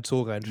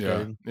Zoo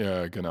ja, reinstellen,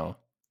 ja, genau.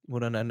 wo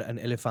dann ein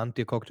Elefant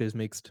dir Cocktails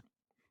mixt.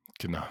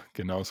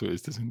 Genau so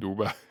ist es in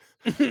Dubai.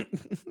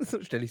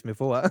 So stelle ich's mir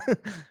vor.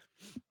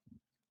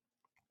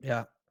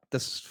 Ja,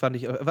 das fand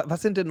ich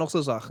was sind denn noch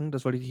so Sachen,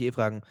 das wollte ich dich eh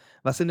fragen.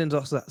 Was sind denn so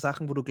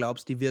Sachen, wo du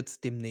glaubst, die wird's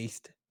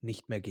demnächst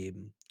nicht mehr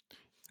geben?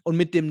 Und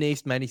mit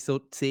demnächst meine ich so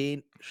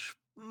 10,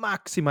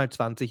 maximal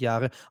 20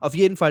 Jahre. Auf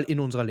jeden Fall in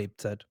unserer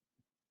Lebzeit.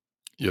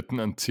 Wir hätten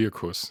einen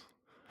Zirkus.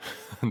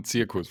 'N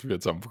Zirkus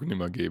wird's einfach nicht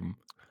mehr geben.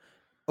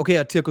 Okay,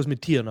 ja, Zirkus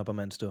mit Tieren aber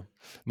meinst du?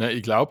 Na,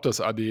 ich glaube,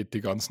 dass auch die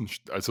ganzen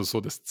also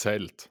so das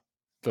Zelt,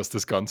 dass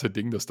das ganze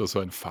Ding, dass da so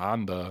ein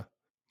fahrender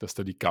dass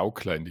da die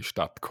Gaukler in die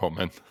Stadt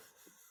kommen.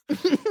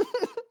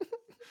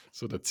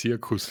 So der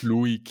Zirkus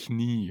Louis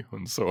Knie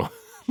und so.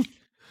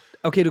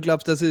 Okay, du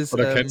glaubst, das ist,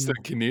 Oder kennst du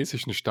den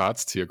chinesischen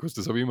Staatszirkus?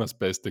 Das habe ich immer das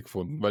Beste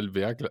gefunden, weil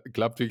wer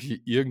glaubt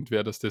wirklich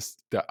irgendwer, dass das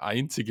der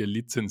einzige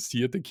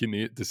lizenzierte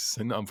das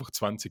sind einfach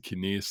 20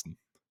 Chinesen,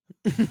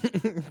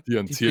 die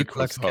einen die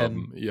Zirkus Flickflacks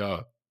kennen, haben.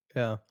 Ja,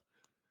 ja.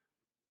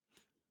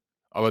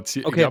 aber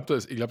Okay.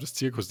 Ich glaube, das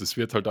Zirkus, das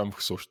wird halt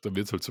einfach so da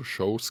wird's halt so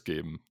Shows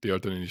geben, die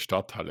halt dann in die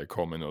Stadthalle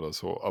kommen oder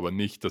so, aber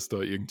nicht, dass da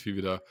irgendwie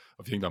wieder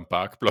auf irgendeinem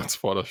Parkplatz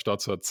vor der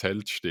Stadt so ein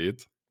Zelt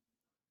steht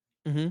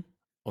Mhm.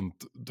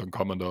 und dann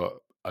kann man da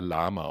ein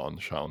Lama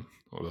anschauen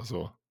oder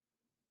so.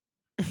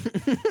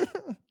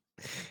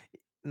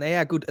 Na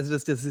ja, gut, also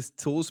dass es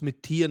Zoos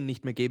mit Tieren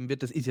nicht mehr geben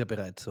wird, das ist ja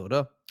bereits so,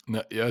 oder?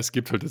 Na ja, es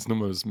gibt halt jetzt nur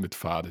mal mit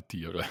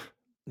Pfadetiere.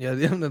 Ja,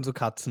 die haben dann so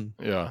Katzen.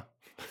 Ja,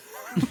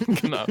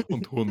 genau,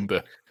 und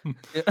Hunde.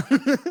 Ja.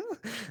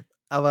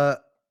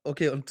 Aber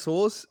okay, und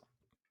Zoos,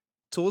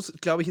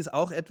 glaube ich, ist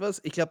auch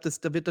etwas, ich glaube,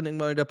 da wird dann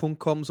irgendwann der Punkt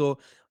kommen, so: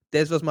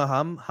 „Das, was wir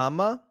haben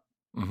wir,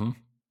 Mhm,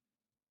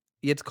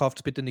 jetzt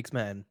kauft's bitte nix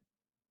mehr ein.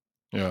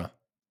 ja.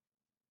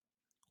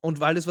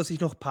 Und alles, was sich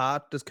noch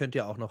paart, das könnt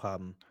ihr auch noch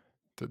haben.“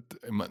 D d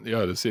ich meine,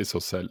 ja, das ist so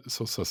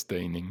so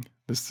sustaining.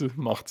 Das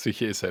macht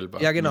sich eh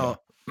selber Ja, genau.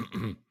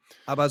 mehr.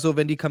 Aber so,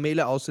 wenn die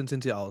Kamele aus sind,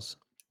 sind sie aus.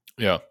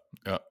 Ja,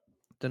 ja.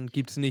 Dann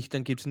gibt's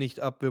nicht: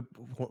 „Ab,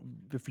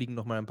 wir fliegen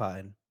noch mal ein paar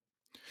ein.“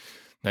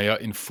 Na ja,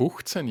 in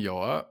 15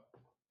 Jahren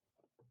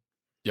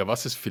ja,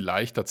 was es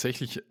vielleicht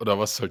tatsächlich oder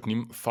was halt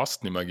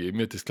fast nimmer geben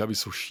wird, ist, glaube ich,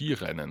 so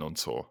Skirennen und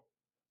so.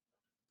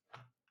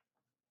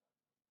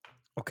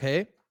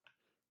 Okay,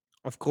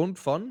 aufgrund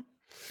von?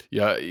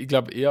 Ja, ich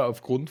glaube eher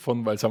aufgrund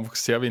von weil es einfach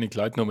sehr wenig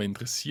Leute noch mal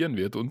interessieren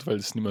wird und weil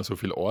es nicht mehr so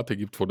viele Orte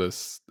gibt, wo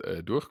das,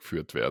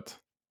 durchgeführt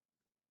wird.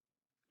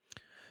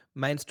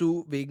 Meinst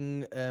du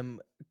wegen,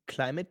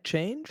 Climate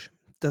Change?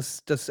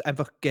 Dass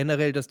einfach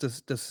generell,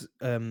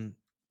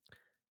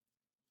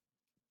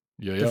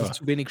 Ja, dass es ja.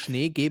 zu wenig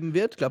Schnee geben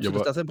wird? Glaubst Ja, du,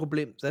 dass aber das ein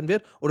Problem sein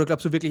wird? Oder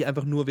glaubst du wirklich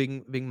einfach nur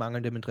wegen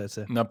mangelndem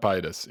Interesse? na,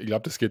 beides. Ich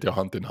glaube, das geht ja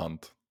Hand in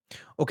Hand.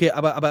 Okay,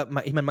 aber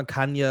ich meine, man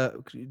kann ja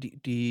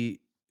die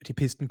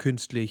Pisten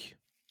künstlich,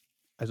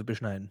 also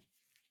beschneien.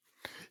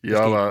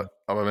 Das Ja, geht ja.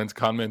 aber wenn es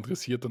keinen mehr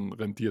interessiert, dann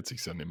rentiert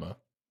sich's ja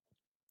nimmer.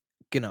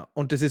 Genau.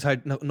 Und das ist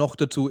halt noch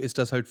dazu ist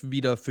das halt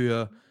wieder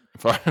für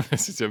Vor allem,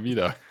 es ist ja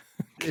wieder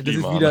das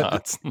ist wieder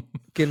Klimaanlazen.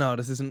 genau,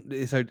 das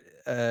ist halt,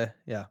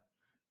 ja.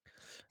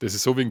 Das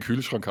ist so wie 'n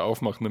Kühlschrank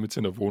aufmachen, damit's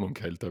in der Wohnung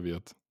kälter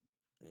wird.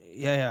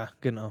 Ja, ja,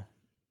 genau.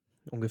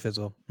 Ungefähr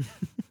so.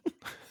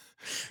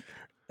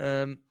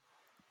 Ähm,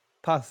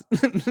 passt.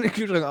 Den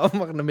Kühlschrank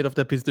aufmachen, damit auf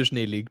der Piste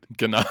Schnee liegt.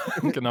 Genau,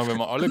 genau, wenn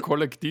wir alle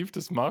kollektiv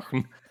das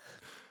machen.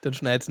 Dann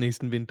schneit's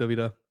nächsten Winter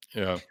wieder.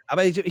 Ja,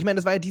 Aber ich meine,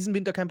 das war ja diesen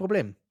Winter kein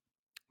Problem.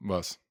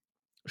 was?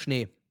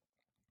 Schnee.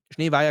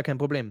 Schnee war ja kein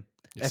Problem.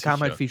 Ja, Er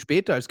kam halt sicher. viel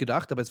später als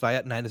gedacht, aber es war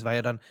ja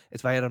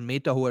dann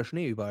meterhoher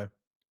Schnee überall.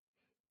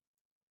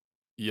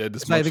 Ja,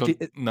 das Es war mag ja schon wirklich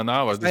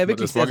aber es war ja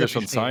wirklich das sehr, mag ja sehr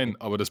viel schon Schnee sein, irgendwie.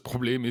 aber das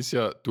Problem ist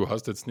ja, du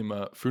hast jetzt nicht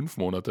mehr 5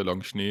 Monate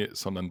lang Schnee,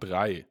 sondern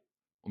 3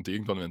 und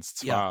irgendwann werden's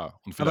Ja, 2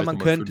 und aber vielleicht man noch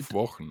mal könnte 5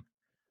 Wochen.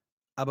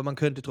 aber man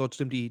könnte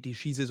trotzdem die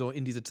Skisaison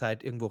in diese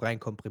Zeit irgendwo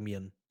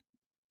reinkomprimieren.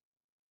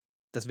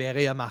 Das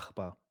wäre ja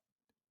machbar.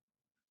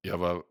 Ja,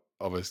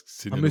 aber es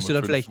sind Man ja nur müsste mal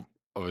dann 5 vielleicht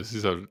aber es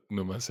ist halt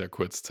nur mal sehr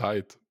kurz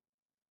Zeit.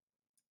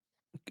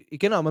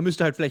 genau, man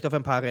müsste halt vielleicht auf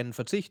ein paar Rennen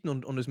verzichten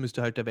und es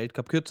müsste halt der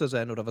Weltcup kürzer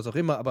sein oder was auch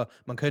immer, aber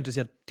man könnte es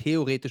ja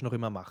theoretisch noch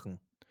immer machen.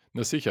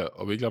 Na sicher,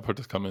 aber ich glaube halt,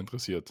 dass keinen mehr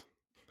interessiert.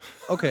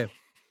 Okay.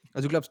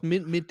 Also, du glaubst,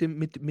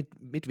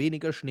 mit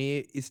weniger Schnee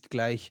ist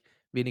gleich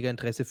weniger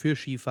Interesse für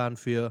Skifahren,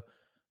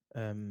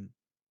 ähm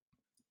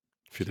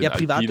ja,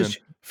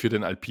 Für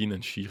den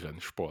alpinen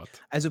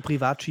Skirennsport.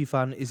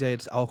 Privatskifahren ist ja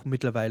jetzt auch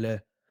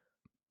mittlerweile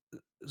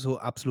so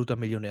absoluter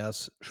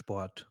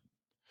Millionärssport.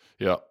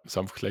 Ja, ist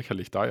einfach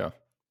lächerlich teuer.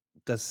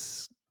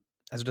 Das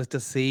also,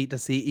 das sehe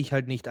ich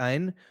halt nicht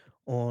ein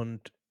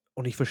und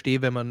ich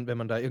verstehe, wenn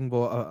man da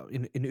irgendwo,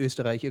 in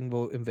Österreich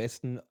irgendwo im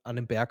Westen an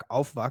 'nem Berg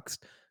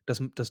aufwächst,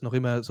 dass das noch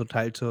immer so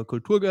Teil zur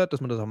Kultur gehört,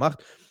 dass man das auch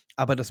macht.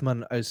 Aber dass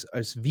man als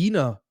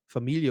Wiener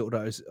Familie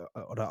oder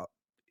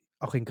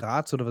auch in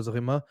Graz oder was auch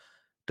immer,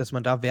 dass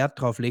man da Wert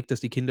drauf legt,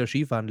 dass die Kinder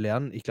Skifahren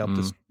lernen, ich glaube, Mhm.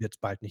 das wird's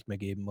bald nicht mehr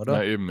geben,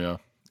 Na oder? eben, ja,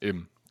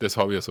 eben. Das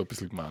habe ich ja so 'n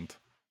bisschen gemeint.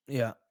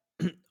 Ja.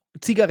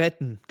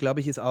 Zigaretten,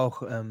 glaube ich, ist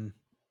auch,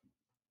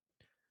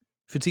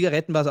 für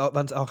Zigaretten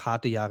waren's auch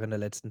harte Jahre in der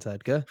letzten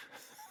Zeit, gell?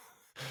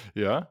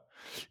 Ja?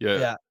 Ja,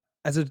 Ja.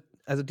 Also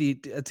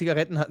die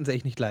Zigaretten hatten's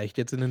echt nicht leicht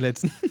jetzt in den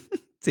letzten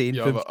 10,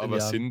 ja, 15 aber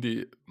Jahren.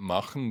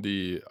 machen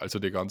die also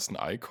die ganzen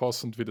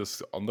IQOS und wie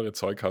das andere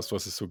Zeug heißt,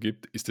 was es so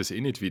gibt, ist das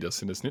eh nicht wieder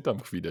sind das nicht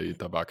einfach wieder die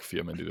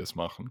Tabakfirmen, die das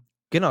machen?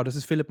 Genau, das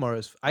ist Philip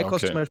Morris.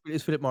 IQOS zum Okay, Beispiel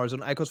ist Philip Morris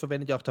und IQOS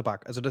verwendet ja auch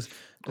Tabak. Also,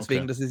 okay.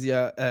 deswegen, das ist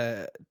ja,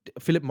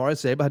 Philip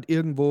Morris selber hat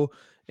irgendwo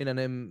in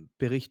einem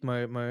Bericht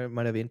mal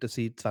erwähnt, dass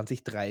sie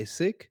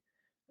 2030,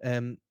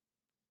 ähm,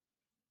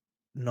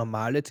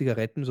 normale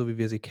Zigaretten, so wie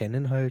wir sie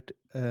kennen, halt,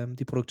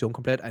 die Produktion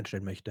komplett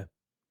einstellen möchte.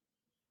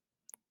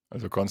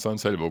 Also kannst du dann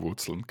selber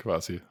wurzeln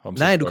quasi, haben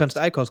sie Nein, du kannst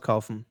gesagt. IQOS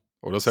kaufen.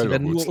 Oder Sie selber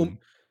werden nur um wurzeln.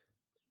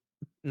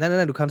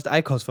 nein, du kannst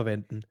IQOS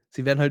verwenden.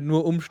 Sie werden halt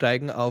nur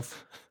umsteigen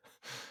auf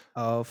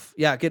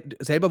ja, ge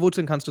selber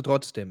wurzeln kannst du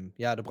trotzdem.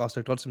 Ja, du brauchst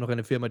halt trotzdem noch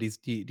eine Firma,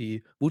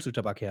 die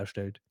Wurzeltabak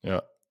herstellt.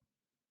 Ja.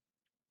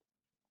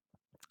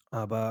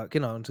 Aber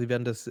genau, und sie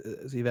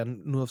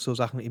werden nur auf so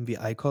Sachen eben wie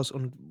IQOS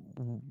und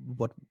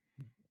what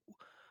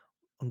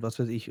und was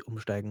weiß ich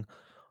umsteigen.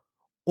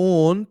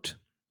 Und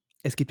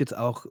es gibt jetzt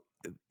auch,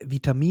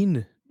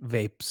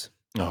 Vitamin-Vapes.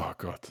 Oh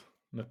Gott.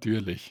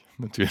 Natürlich,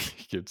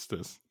 natürlich gibt's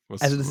das.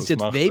 Also, das ist Was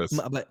jetzt macht Vapen, das?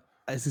 aber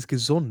es ist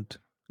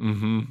gesund.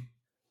 Mhm.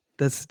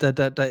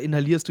 Da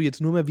inhalierst du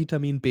jetzt nur mehr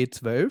Vitamin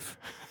B12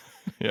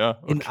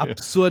 Ja, in okay.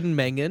 absurden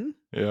Mengen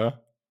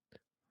Ja.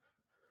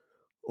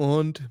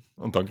 und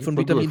Und dann kriegt von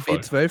man Vitamin Durchfall.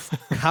 B12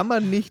 kann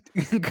man nicht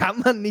kann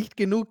man nicht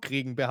genug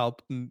kriegen,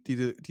 behaupten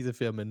diese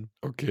Firmen.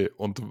 Okay,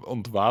 und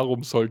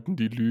warum sollten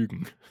die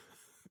lügen?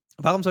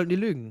 Warum sollten die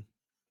lügen?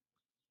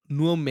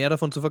 Nur um mehr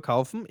davon zu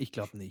verkaufen? Ich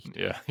glaube nicht.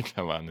 Ja, ich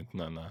glaube auch nicht.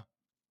 Nein, nein.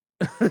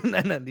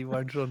 Nein, die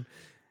wollen schon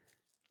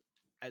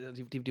also,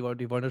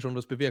 die wollen da schon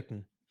was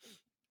bewirken.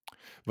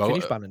 Wau Finde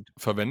ich spannend.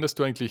 verwendest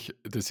du eigentlich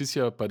das ist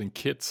ja bei den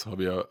Kids,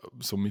 habe ich ja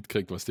so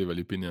mitgekriegt, weißt du, weil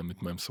ich bin ja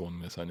mit meinem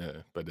Sohn wir sind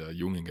ja bei der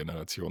jungen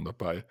Generation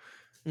dabei.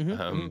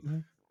 Mhm, mhm, Ähm,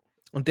 mhm.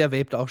 Und der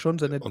vaped auch schon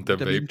seine und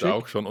der vaped Vitaminchick?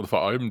 auch schon und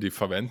vor allem, die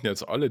verwenden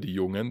jetzt alle die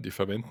Jungen, die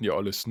verwenden ja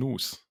alle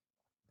Snooze.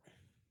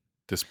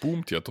 Das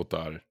boomt ja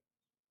total.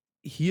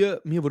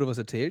 Hier mir wurde was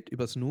erzählt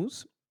über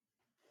Snooze.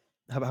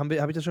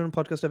 Habe ich das schon im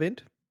Podcast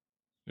erwähnt?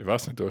 Ich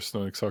weiß nicht, du hast es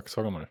noch nicht gesagt,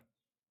 sag einmal.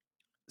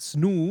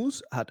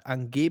 Snooze hat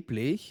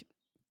angeblich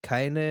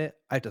keine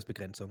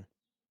Altersbegrenzung.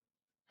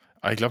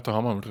 Ah, ich glaube, da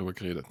haben wir mal drüber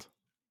geredet.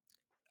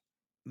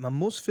 Man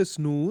muss für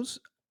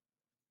Snooze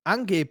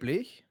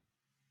angeblich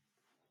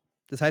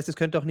das heißt, es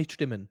könnte auch nicht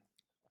stimmen.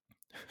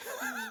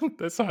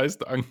 Das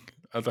heißt, danke.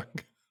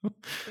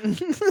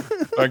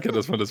 Danke,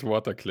 dass du mir das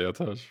Wort erklärt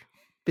hast.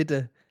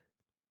 Bitte.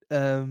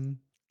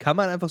 Kann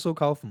man einfach so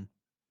kaufen.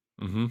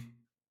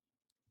 Mhm.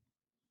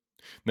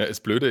 Na, das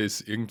Blöde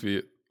ist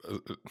irgendwie,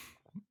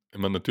 ich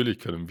meine, natürlich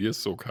können wir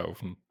es so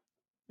kaufen,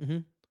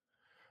 Mhm.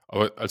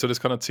 aber also das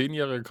kann ein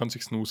Zehnjähriger kann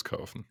sich Snooze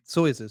kaufen.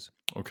 So ist es.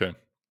 Okay.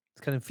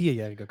 Das kann ein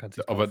Vierjähriger kann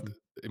sich Aber kaufen.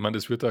 ich meine,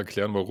 das wird ja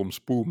erklären, warum es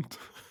boomt,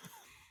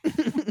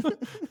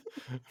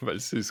 weil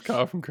sie es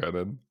kaufen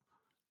können.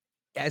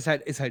 Ja, ist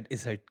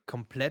halt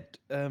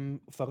komplett,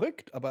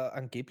 verrückt, aber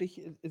angeblich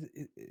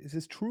ist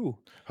es true.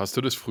 Hast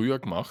du das früher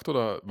gemacht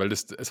oder weil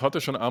das es hat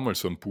ja schon einmal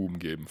so 'n Boom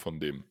gegeben von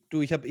dem.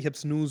 Du, ich habe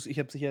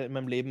sicher in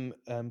meinem Leben,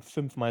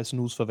 5-mal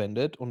Snooze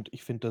verwendet und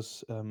ich finde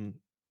das,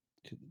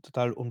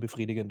 total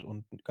unbefriedigend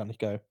und gar nicht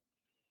geil.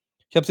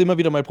 Ich habe es immer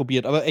wieder mal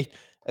probiert, aber echt,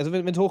 also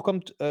wenn's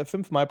hochkommt,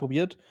 5-mal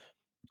probiert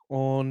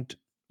und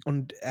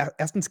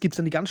erstens gibt's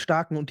dann die ganz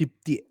starken und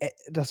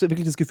da hast du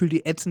wirklich das Gefühl,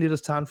 die ätzen dir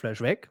das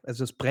Zahnfleisch weg.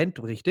 Also, es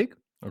brennt richtig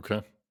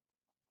Okay.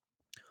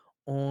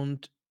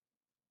 und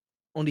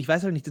ich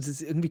weiß halt nicht, das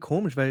ist irgendwie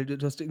komisch, weil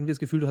du hast irgendwie das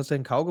Gefühl, du hast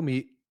einen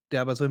Kaugummi,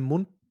 der aber so im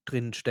Mund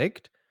drin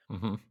steckt,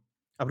 Mhm.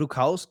 aber du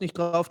kaust nicht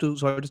drauf. Du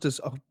solltest es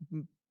auch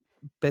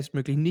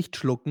bestmöglich nicht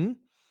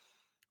schlucken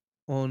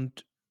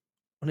und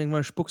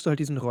irgendwann spuckst du halt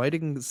diesen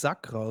räudigen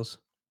Sack raus.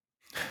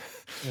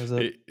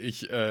 Also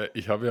Ich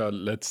habe ja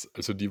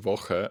also die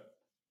Woche,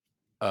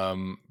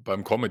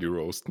 beim Comedy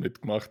Roast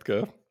mitgemacht,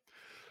 gell?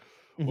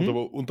 Und da mhm.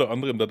 war unter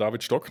anderem der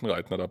David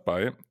Stockenreitner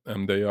dabei,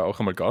 der ja auch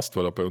einmal Gast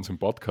war da bei uns im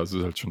Podcast, das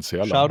ist halt schon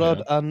sehr lang Shoutout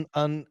her,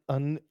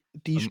 an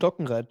die an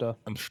Stockenreiter,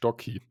 an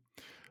Stocki.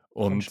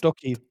 an Und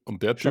Stocki.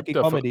 der Typ, Stocki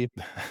Comedy.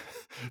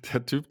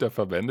 der Typ, der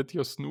verwendet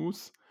ja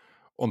Snooze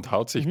und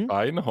haut sich Mhm.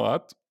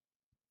 beinhart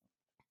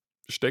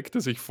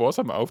steckte sich vor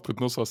seinem Auftritt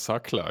nur so 'n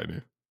Sackerl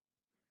rein.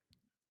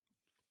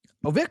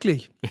 Oh,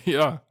 wirklich?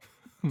 Ja,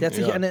 Der hat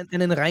sich ja.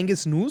 einen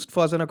reingesnoozt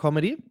vor seiner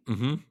Comedy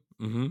Mhm,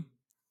 mhm.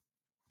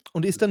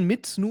 und ist dann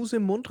mit Snooze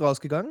im Mund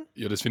rausgegangen?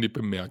 Ja, das finde ich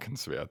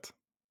bemerkenswert.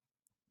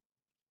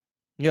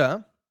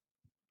 Ja.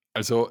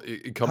 Also,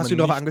 ich kann mir Hast du ihn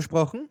darauf nicht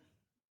angesprochen?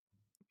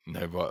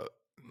 ne,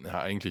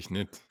 eigentlich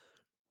nicht.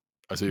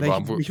 Also, ich Weil war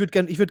einfach ich würde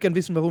gern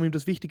wissen, warum ihm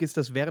das wichtig ist,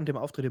 das während dem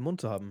Auftritt im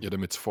Mund zu haben. ja,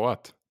 damit's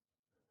fort.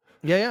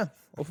 Ja, ja,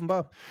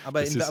 offenbar.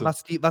 Aber Das in ist wa so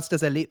was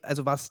das Erleb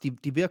also, was die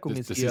Wirkung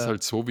ist, das die ist er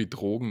halt so wie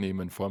Drogen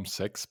nehmen vorm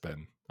Sex,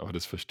 Ben, aber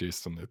das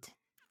verstehst du nicht.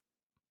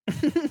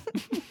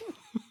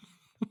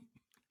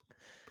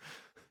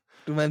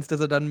 Du meinst, dass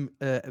er dann,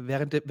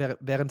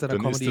 während seiner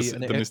Comedy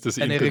Dann ist das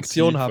eine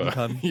Erektion haben intensiver.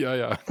 kann? Ja,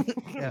 ja.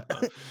 Ja.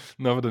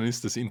 Na, aber dann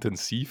ist das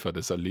intensiver,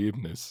 das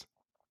Erlebnis.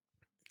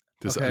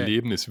 Das Okay.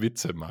 Erlebnis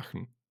Witze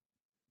machen.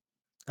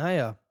 Ah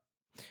ja.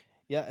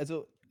 Ja,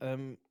 also,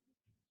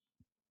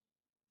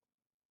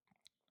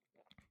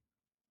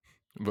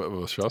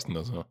 Was schaust 'n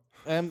da so?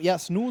 ja,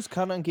 Snooze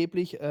kann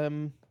angeblich,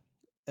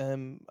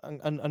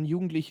 an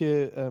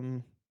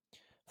Jugendliche,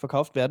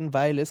 verkauft werden,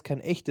 weil es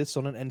kein echtes,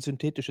 sondern ein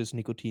synthetisches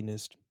Nikotin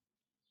ist.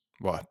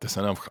 Boah, das ist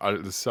einfach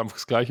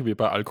das Gleiche wie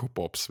bei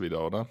Alkopops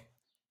wieder, oder?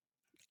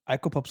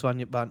 Alkopops waren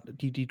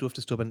die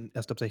durftest du aber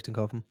erst ab 16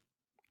 kaufen.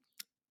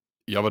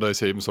 Ja, aber da ist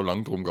ja eben so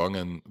lang drum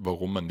gegangen,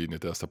 warum man die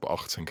nicht erst ab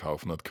 18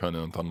 kaufen hat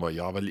können und dann war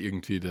ja, weil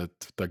irgendwie der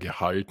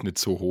Gehalt nicht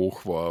so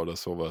hoch war oder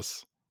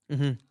sowas.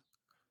 Mhm.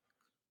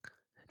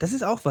 Das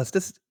ist auch was,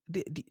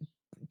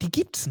 die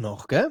gibt's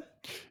noch, gell?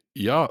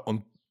 Ja,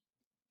 und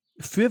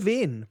Für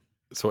wen?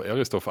 so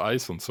Arist auf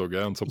Eis und so,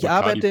 gell, und so Ich Bacardi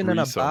arbeite in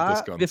einer Breezer und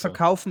das Bar, wir Ganze.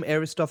 verkaufen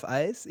Aristov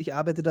Eis. Ich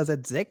arbeite da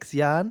seit 6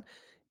 Jahren.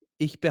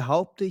 Ich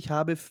behaupte, ich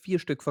habe 4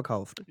 Stück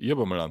verkauft. Ich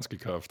habe mal eins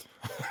gekauft,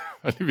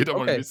 weil ich wieder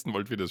mal Okay, wissen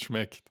wollte, wie das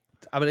schmeckt.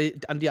 aber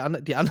die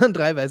anderen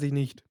 3 weiß ich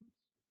nicht.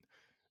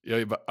 Ja,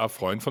 ein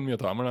Freund von mir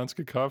hat auch mal eins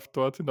gekauft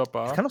dort in der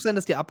Es kann Bar. auch sein,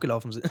 dass die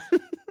abgelaufen sind,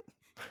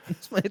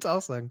 muss man jetzt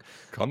auch sagen.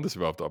 Kann das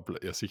überhaupt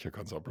ablaufen? Ja, sicher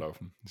kann's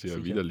ablaufen. Ist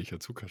ja Sicher. widerlicher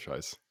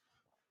Zuckerscheiß.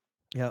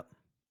 Ja.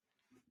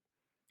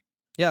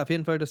 Ja, auf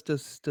jeden Fall,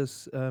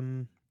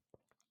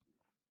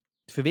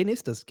 für wen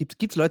ist das?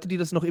 Gibt's Leute, die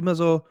das noch immer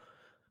so: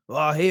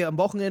 „Oh, hey, am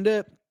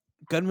Wochenende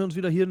gönnen wir uns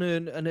wieder hier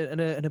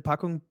eine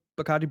Packung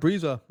Bacardi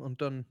Breezer“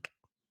 und dann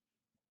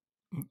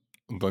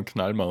Und dann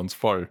knallen wir uns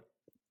voll,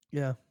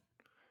 ja.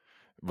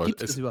 weil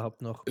Gibt's das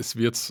überhaupt noch? es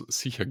wird's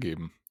sicher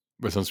geben,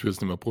 weil sonst würde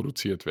es nicht mehr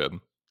produziert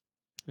werden.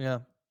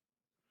 Ja.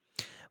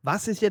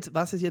 Was ist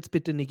jetzt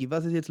bitte, Niki,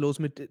 was ist jetzt los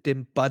mit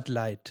dem Bud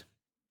Light?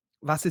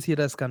 Was ist hier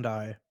der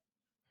Skandal?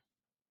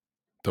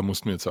 Da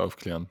musst du mir jetzt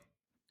aufklären.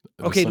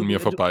 Das ist Okay, an du mir du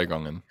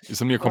vorbeigegangen.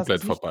 Ist an mir du hast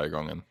komplett das nicht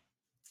vorbeigegangen.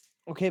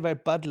 okay, weil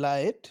Bud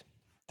Light,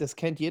 das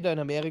kennt jeder in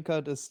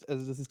Amerika, das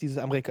ist dieses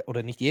Amerika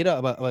oder nicht jeder,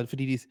 aber für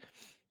die, die's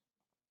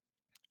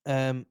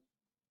ähm,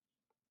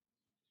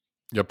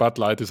 Ja, Bud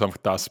Light ist einfach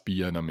das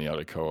Bier in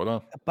Amerika,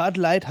 oder? Bud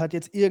Light hat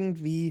jetzt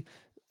irgendwie,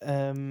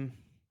 ähm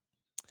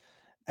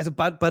also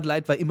Bud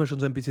Light war immer schon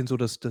so ein bisschen so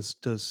das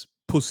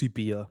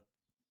Pussybier.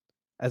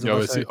 Also, Ja,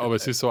 was halt aber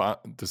es ist so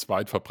das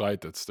weit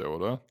verbreitetste,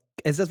 oder?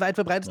 es ist das weit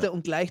Ja. verbreitetste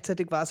und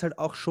gleichzeitig war es halt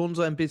auch schon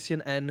so ein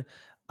bisschen ein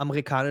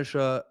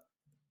amerikanischer,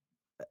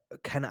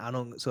 keine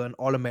Ahnung, so ein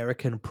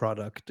All-American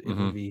Product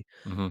Mhm. irgendwie.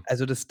 Mhm.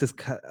 Also, das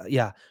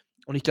ja.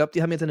 Und ich glaube,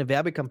 die haben jetzt eine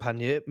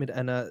Werbekampagne mit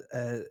einer,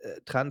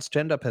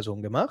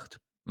 Transgender-Person gemacht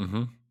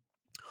Mhm.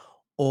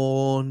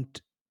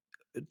 und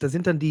da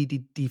sind dann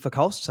die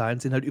Verkaufszahlen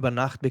sind halt über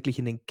Nacht wirklich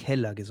in den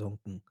Keller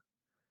gesunken.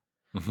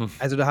 Mhm.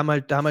 Also, da haben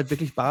halt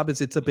wirklich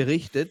Barbesitzer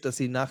berichtet, dass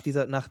sie nach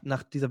dieser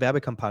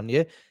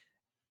Werbekampagne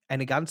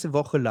eine ganze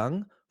Woche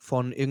lang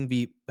von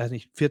irgendwie, weiß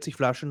nicht, 40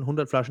 Flaschen,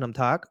 100 Flaschen am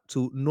Tag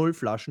zu 0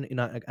 Flaschen in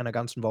einer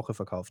ganzen Woche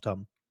verkauft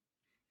haben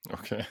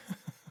Okay.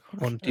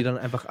 und die Okay. dann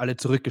einfach alle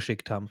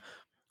zurückgeschickt haben.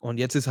 Und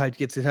jetzt ist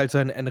halt so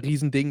ein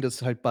Riesending,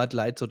 dass halt Bud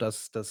Light so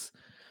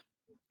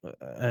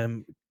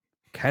ähm,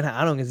 keine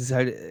Ahnung, es ist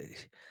halt,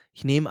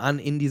 ich nehme an,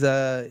 in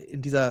dieser,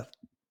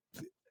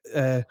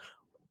 äh,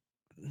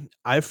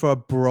 Alpha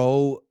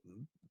Bro,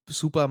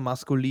 super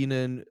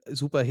maskulinen,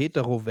 super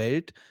hetero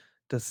Welt,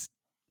 dass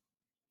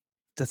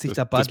sich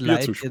da Das Bud Bier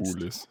zu Light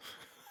schwul jetzt ist.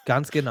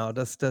 ganz genau,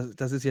 das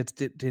ist jetzt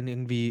de denen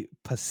irgendwie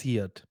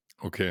passiert.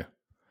 Okay.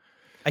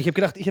 Ich habe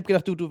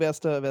gedacht, du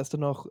wärst da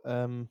noch,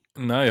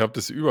 Nein, ich habe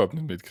das überhaupt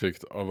nicht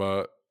mitgekriegt,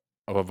 aber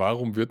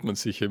warum wird man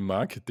sich im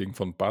Marketing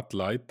von Bud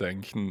Light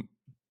denken,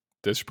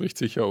 das spricht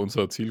sicher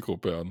unsere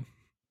Zielgruppe an.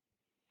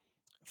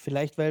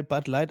 vielleicht, weil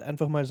Bud Light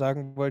einfach mal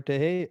sagen wollte: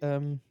 „Hey,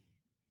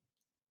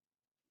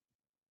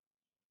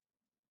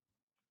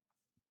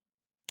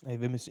 ey,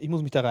 ich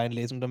muss mich da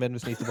reinlesen und dann werden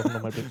wir's nächste Woche Die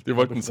noch mal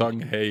wollten besprechen.“ sagen: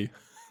 „Hey“,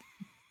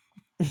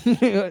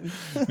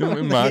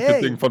 im Hey.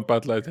 Marketing von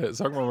Bud Light, hey,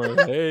 sagen wir mal: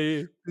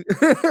 „Hey,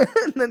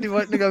 Nein, die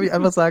wollten, glaube ich,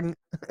 einfach sagen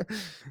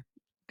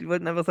die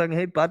wollten einfach sagen: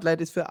 „Hey, Bud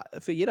Light ist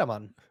für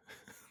jedermann,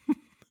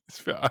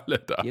 ist für alle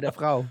jeder da.“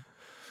 Frau.“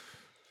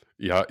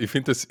 Ja, ich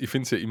finde es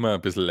ja immer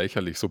ein bisschen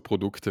lächerlich, so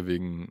Produkte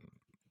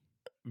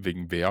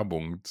wegen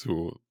Werbung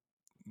zu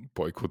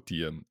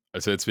boykottieren.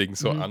 Also, jetzt wegen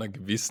so Mhm. einer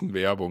gewissen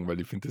Werbung,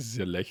 weil ich finde, das ist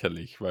ja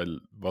lächerlich, weil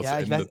was Ja,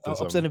 ich weiß, ändert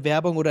das ob's am eine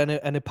Werbung oder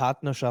eine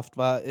Partnerschaft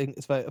war.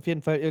 Es war auf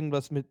jeden Fall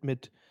irgendwas mit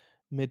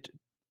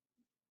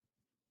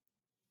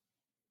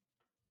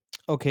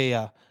okay,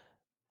 ja.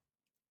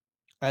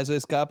 Also,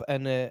 es gab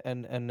eine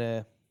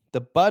the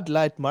Bud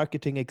Light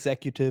marketing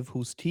executive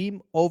whose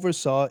team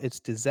oversaw its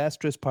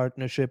disastrous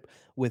partnership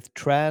with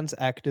trans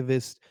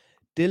activist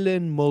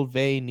Dylan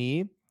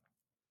Mulvaney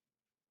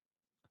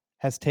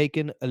has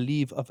taken a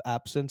leave of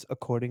absence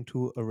according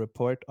to a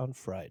report on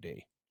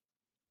Friday.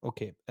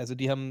 Okay, also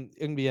die haben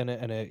irgendwie so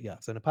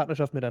eine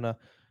Partnerschaft mit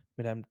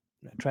einem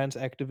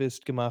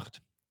Trans-Activist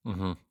gemacht,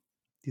 mhm,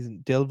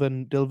 diesen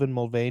Dilvin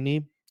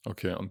Mulvaney.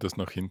 okay, und das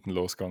nach hinten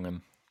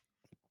losgegangen.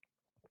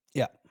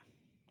 Ja.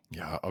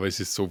 Ja, aber es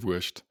ist so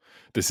wurscht.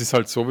 Das ist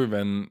halt so, wie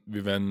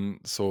wenn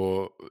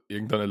so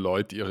irgendeine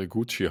Leute ihre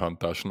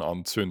Gucci-Handtaschen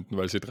anzünden,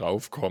 weil sie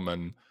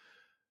draufkommen,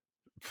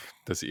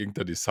 dass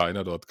irgendein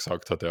Designer dort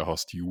gesagt hat, er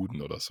hasst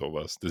Juden oder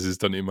sowas. Das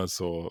ist dann immer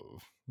so,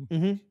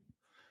 Mhm.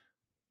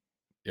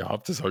 ihr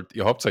habt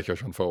euch ja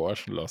schon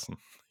verarschen lassen.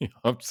 Ihr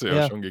habt sie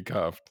ja Ja. schon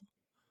gekauft.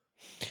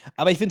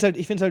 Aber ich finde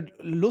es halt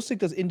lustig,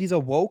 dass in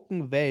dieser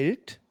woken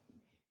Welt,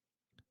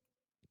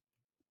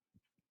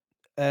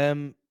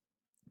 ähm,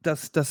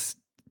 dass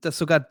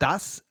sogar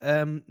das,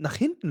 nach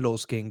hinten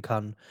losgehen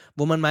kann,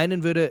 wo man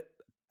meinen würde,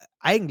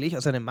 eigentlich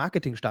aus einem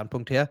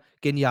Marketingstandpunkt her,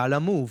 genialer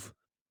Move.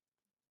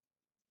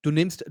 Du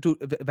nimmst du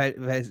w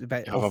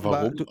weil Ja, aber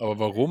offenbar du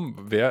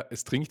warum?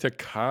 Es trinkt ja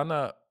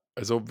keiner,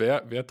 also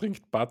wer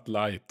trinkt Bud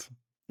Light?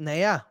 na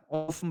ja,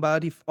 offenbar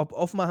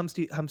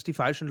haben's die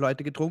falschen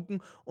Leute getrunken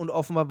und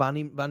offenbar waren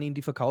ihnen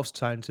die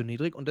Verkaufszahlen zu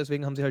niedrig und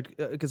deswegen haben sie halt,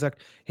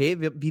 gesagt: „Hey,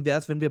 wie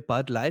wär's, wenn wir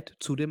Bud Light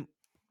zu dem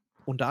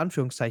unter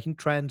Anführungszeichen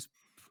trans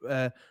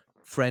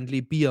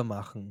friendly Bier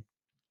machen?“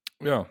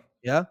 Ja.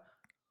 Ja?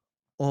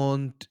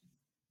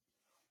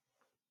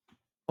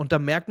 Und da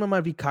merkt man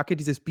mal, wie kacke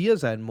dieses Bier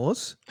sein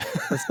muss,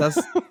 dass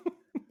das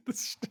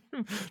Das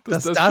stimmt, dass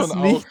dass das schon das auch,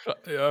 nicht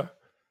ja.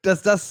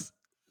 dass das,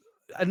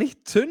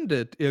 nicht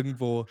zündet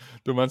irgendwo.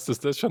 Du meinst, dass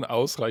das schon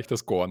ausreicht,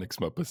 dass gar nix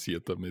mehr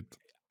passiert damit?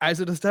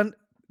 Also, dass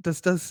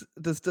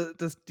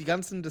die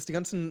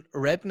ganzen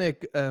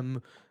Redneck,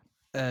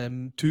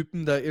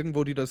 Typen da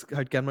irgendwo, die das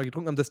halt gern mal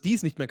getrunken haben, dass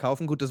die's nicht mehr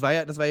kaufen. Gut, das war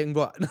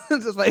irgendwo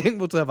das war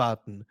irgendwo zu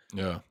erwarten.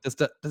 Ja.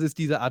 Das ist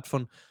diese Art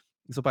von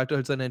sobald du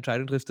halt so eine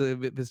Entscheidung triffst,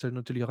 wirst du halt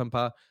natürlich auch ein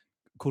paar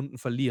Kunden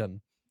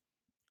verlieren.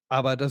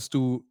 Aber dass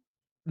du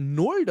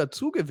null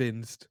dazu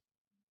gewinnst,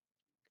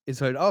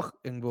 ist halt auch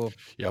irgendwo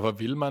Ja, aber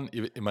will man,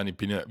 ich meine, ich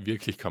bin ja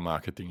wirklich kein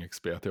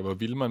Marketing-Experte, aber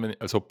will man,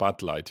 also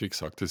Bud Light, wie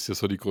gesagt, das ist ja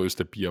so die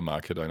größte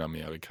Biermarke da in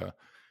Amerika.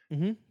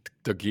 mhm.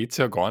 Da geht's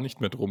ja gar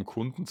nicht mehr drum,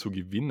 Kunden zu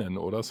gewinnen,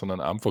 oder?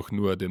 Sondern einfach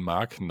nur den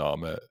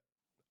Markenname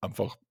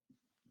einfach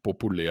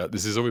populär.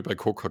 Das ist so wie bei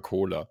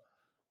Coca-Cola.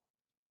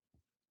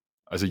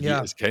 Also, Ja,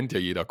 es kennt ja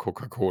jeder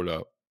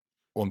Coca-Cola,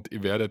 und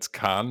ich werde jetzt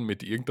keinen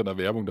mit irgendeiner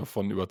Werbung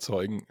davon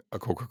überzeugen, a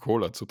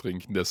Coca-Cola zu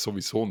trinken, der es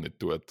sowieso nicht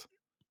tut.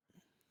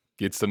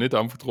 Geht's da nicht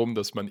einfach drum,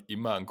 dass man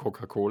immer an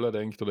Coca-Cola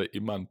denkt oder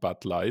immer an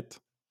Bud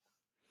Light?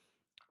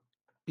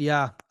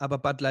 ja, aber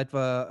Bud Light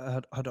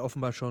hat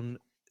offenbar schon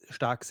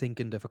stark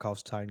sinkende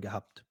Verkaufszahlen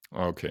gehabt.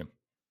 Ah, okay.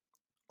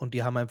 Und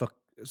die haben einfach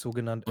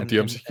sogenannt Und ein die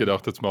haben ein sich ein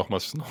gedacht: „Jetzt machen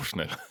wir's noch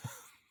schneller."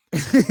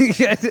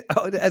 Ja,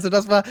 also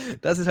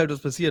das ist halt,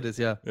 was passiert ist,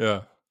 ja.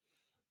 Ja.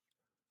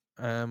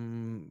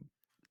 Ähm,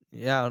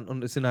 ja,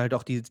 und es sind halt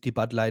auch die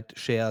Bud Light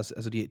Shares,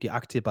 also die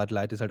Aktie Bud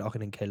Light ist halt auch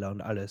in den Keller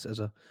und alles.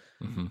 Also,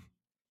 Mhm.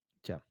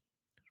 tja,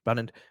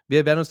 spannend.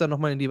 Wir werden uns dann noch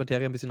mal in die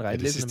Materie 'n bisschen Ja, das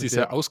reinlesen, ist damit wir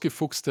diese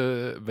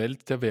ausgefuchste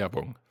Welt der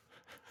Werbung.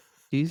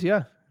 die ist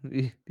ja,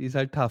 die ist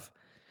halt tough.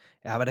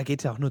 Ja, aber da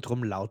geht's ja auch nur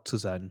drum, laut zu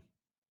sein.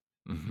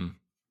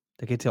 Mhm.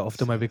 Da geht's ja oft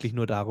Das einmal heißt, wirklich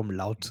nur darum,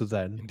 laut in zu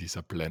sein. in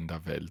dieser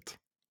Blender-Welt.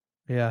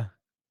 Ja.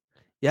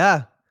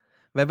 Ja,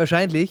 weil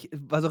wahrscheinlich,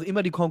 was auch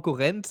immer die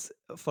Konkurrenz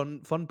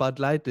von Bud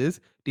Light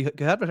ist, die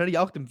gehört wahrscheinlich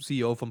auch dem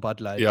CEO von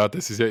Bud Light. Ja,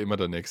 das ist ja immer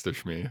der nächste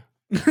Schmäh.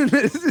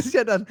 Es ist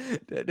ja dann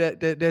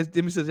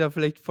dem ist das ja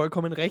vielleicht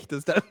vollkommen recht,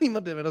 dass da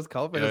niemand, der mir das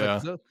kauft, wenn Ja, er sagt: ja,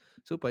 „So,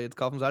 super, jetzt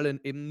kaufen sie alle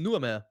eben nur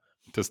mehr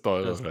das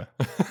das.“ Teurere.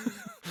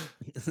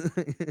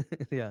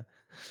 Ja.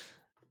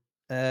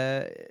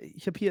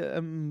 Ich habe hier,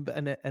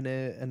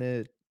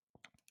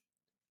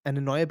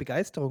 eine neue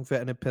Begeisterung für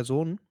eine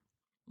Person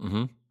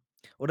Mhm.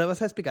 oder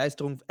was heißt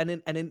Begeisterung?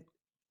 Einen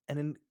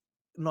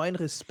neuen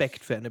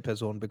Respekt für eine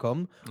Person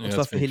bekommen, und Ja, zwar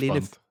jetzt bin ich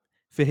gespannt.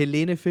 Für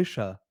Helene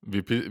Fischer.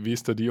 Wie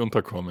ist dir die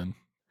unterkommen?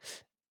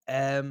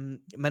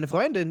 Meine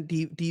Freundin,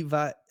 die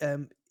war,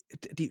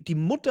 die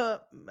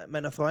Mutter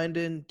meiner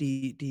Freundin,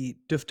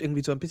 die dürfte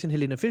irgendwie so ein bisschen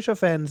Helene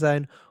Fischer-Fan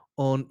sein,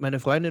 und meine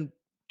Freundin,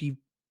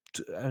 die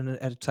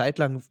eine Zeit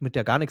lang mit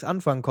der gar nix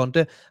anfangen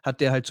konnte,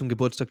 hat der halt zum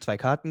Geburtstag 2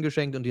 Karten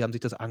geschenkt und die haben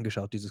sich das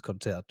angeschaut, dieses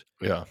Konzert.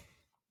 Ja.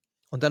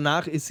 Und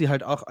danach ist sie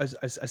halt auch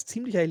als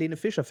ziemlicher Helene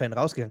Fischer-Fan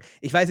rausgegangen.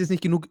 Ich weiß jetzt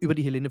nicht genug über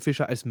die Helene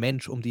Fischer als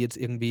Mensch, um die jetzt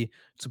irgendwie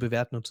zu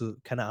bewerten und zu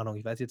keine Ahnung.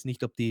 Ich weiß jetzt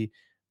nicht,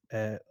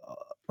 äh,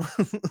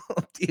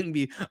 ob die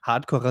irgendwie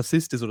hardcore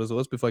Rassist ist oder so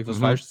was, bevor ich was Mhm.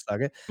 Falsches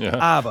sage. Ja.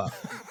 Aber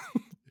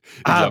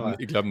Ich glaube aber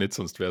ich glaube nicht,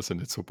 sonst wäre sie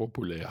nicht so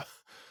populär.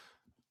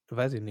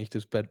 weiß ich nicht,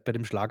 das bei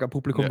dem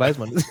Schlagerpublikum Ja. weiß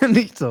man das ja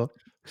nicht so.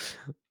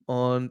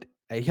 Und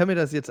ich habe mir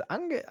das jetzt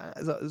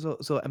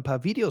so ein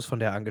paar Videos von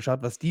der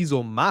angeschaut, was die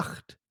so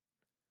macht.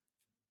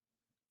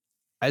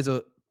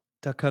 Also,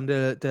 da kann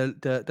der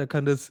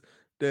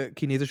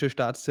chinesische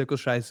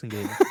Staatszirkus scheißen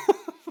gehen.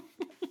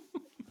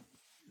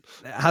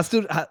 Hast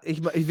du ha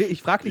ich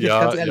frage dich jetzt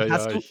ganz Ja, ja, ehrlich, ja,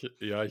 hast du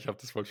ich habe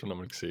das wohl schon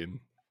einmal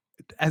gesehen.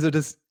 also,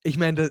 ich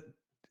meine,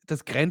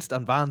 das grenzt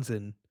an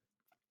Wahnsinn.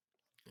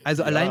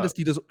 Also, allein, Ja, dass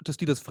die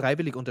das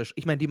freiwillig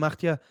ich meine,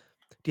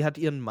 die hat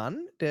ihren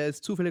Mann, der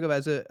ist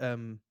zufälligerweise,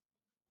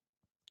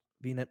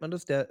 wie nennt man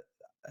das?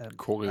 Artist?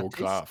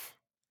 Choreograf,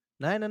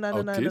 Nein, nein, nein,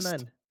 nein, nein, nein, Autist,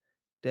 nein.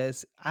 Der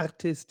ist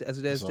Artist,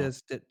 also, also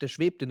der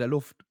schwebt in der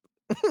Luft.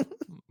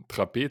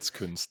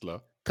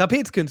 Trapezkünstler.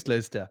 Trapezkünstler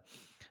ist der.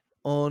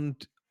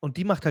 Und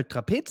die macht halt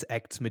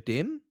Trapez-Acts mit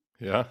dem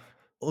Ja,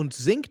 und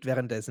singt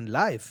währenddessen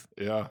live.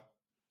 ja,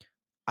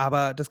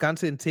 Aber das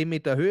Ganze in 10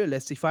 Meter Höhe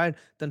lässt sich fallen.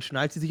 Dann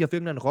schnallt sie sich auf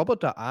irgendeinen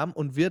Roboterarm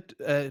und wird,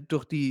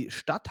 durch die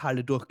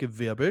Stadthalle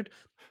durchgewirbelt,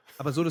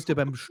 aber so, dass dir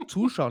beim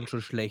Zuschauen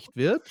schon schlecht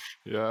wird.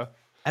 ja.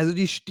 Also,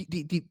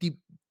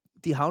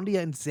 die hauen die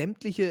ja in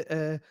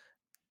sämtliche,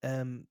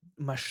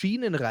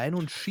 Maschinen rein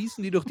und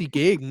schießen die durch die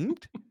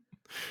Gegend.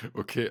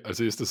 Okay,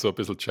 also ist das so ein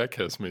bisschen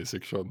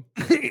Jackass-mäßig schon.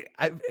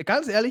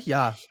 Ganz ehrlich,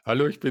 ja.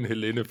 „Hallo, ich bin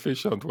Helene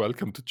Fischer und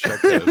welcome to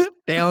Jackass.“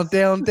 Down,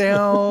 down,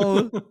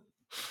 down.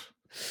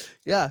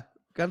 Ja,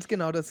 ganz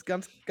genau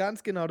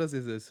das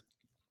ist es.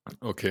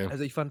 Okay.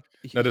 Also, ich fand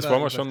ich Na, ich war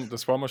ich war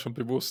das war mir schon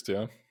bewusst,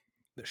 ja.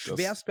 Das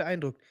schwerst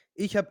beeindruckt.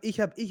 Ich habe,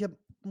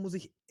 muss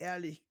ich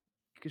ehrlich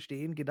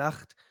gestehen,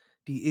 gedacht,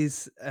 die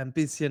ist ein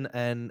bisschen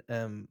ein,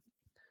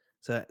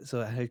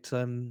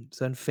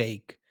 so ein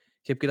Fake.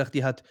 Ich habe gedacht,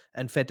 die hat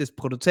ein fettes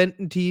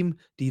Produzententeam,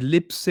 die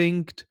lip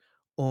synct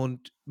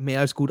und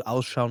mehr als gut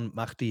ausschauen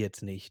macht die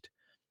jetzt nicht.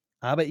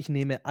 Aber ich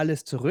nehme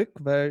alles zurück,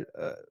 weil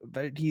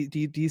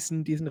die ist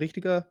 'n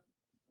richtiger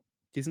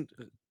die sind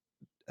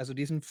also,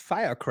 die ist 'n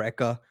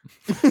Firecracker.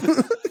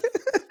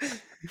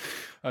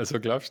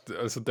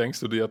 also denkst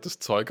du, die hat das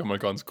Zeug, einmal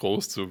ganz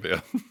groß zu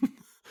werden?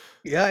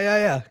 Ja, ja,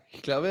 ja.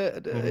 Ich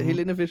glaube, Mhm.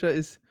 Helene Fischer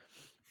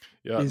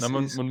Ja, na,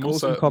 ist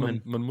groß im man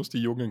Kommen. muss die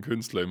jungen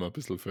Künstler immer ein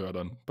bisschen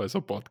fördern bei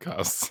so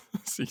Podcasts,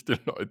 sich die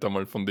Leute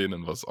mal von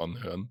denen was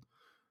anhören.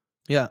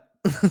 Ja.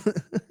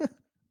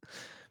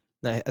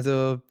 Nein,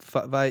 also,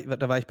 da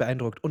war ich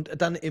beeindruckt. Und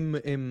dann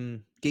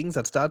im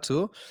Gegensatz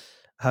dazu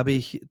habe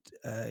ich,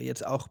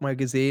 jetzt auch mal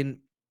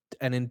gesehen,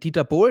 einen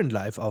Dieter Bohlen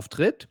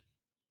Live-Auftritt.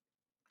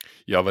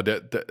 Ja, aber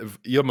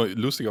ich habe mir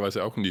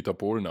lustigerweise auch 'n Dieter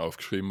Bohlen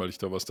aufgeschrieben, weil ich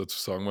da was dazu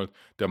sagen wollte.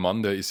 Der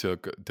Mann, der ist ja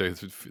g der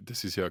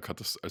das ist ja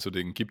also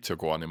den gibt's ja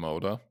gar nicht mehr,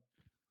 oder?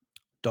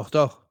 Doch,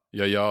 doch.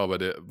 Ja, ja, aber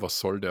was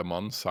soll der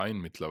Mann sein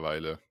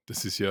mittlerweile?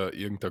 Das ist ja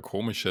irgendein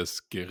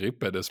komisches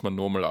Gerippe, das man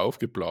nur mal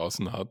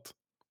aufgeblasen hat.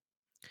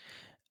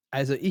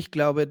 Also, ich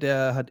glaube,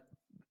 der hat,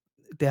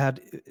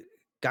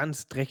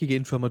 ganz dreckige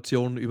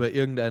Informationen über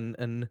irgendeinen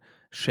 'n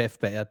Chef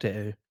bei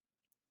RTL.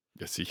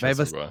 Ja, sicher Weil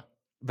was sogar.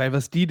 weil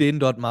was die den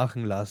dort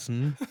machen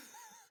lassen,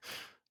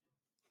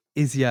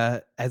 ist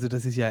ja, also,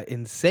 das ist ja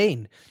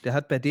insane. Der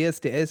hat bei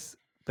DSDS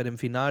bei dem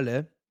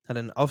Finale hat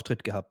er 'n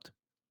Auftritt gehabt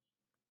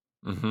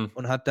Mhm,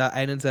 und hat da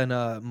einen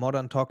seiner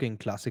Modern Talking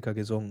Klassiker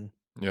gesungen.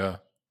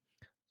 ja.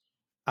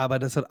 Aber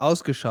das hat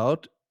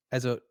ausgeschaut,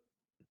 also,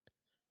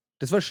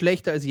 das war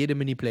schlechter als jede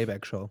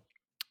Mini-Playback-Show.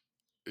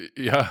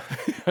 Ja,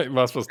 ich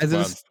weiß, was du Also,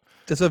 meinst.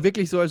 das war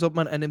wirklich so, als ob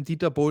man einem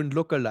Dieter Bohlen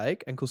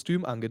Lookalike ein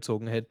Kostüm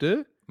angezogen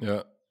hätte,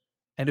 Ja,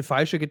 eine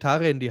falsche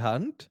Gitarre in die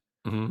Hand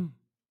mhm,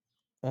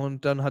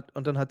 und dann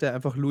hat er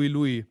einfach „Louie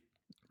Louie“,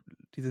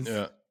 dieses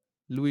ja.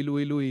 „Louie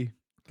Louie Louie“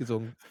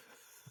 gesungen.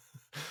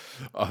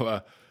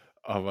 Aber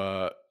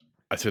aber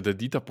also der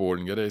Dieter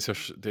Bohlen, gell, der ist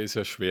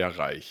ja schwer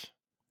reich.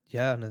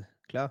 Ja, ne,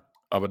 klar.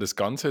 Aber das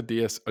ganze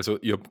also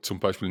ich habe zum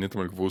Beispiel nicht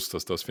mal gewusst,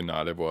 dass das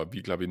Finale war,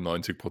 wie, glaube ich,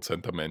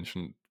 90% der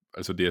Menschen.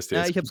 Also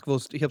Ja, DSDS gibt. ich habe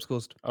es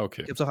gewusst.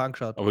 Okay. Ich habe es auch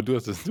angeschaut. Aber du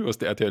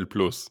hast RTL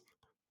Plus.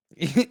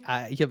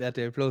 Ich habe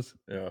RTL Plus.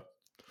 Ja.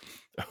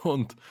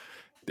 Und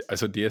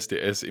also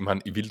DSDS, ich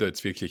meine, ich will da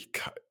jetzt wirklich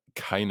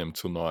keinem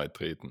zu nahe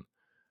treten.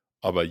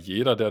 Aber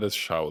jeder, der das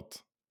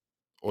schaut,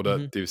 oder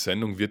Mhm. die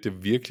Sendung wird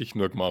ja wirklich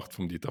nur gemacht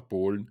vom Dieter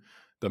Bohlen,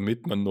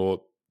 damit man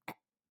noch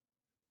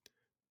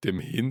dem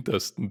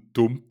hintersten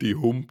Dumpty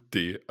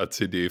Humpty a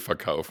CD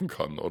verkaufen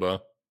kann,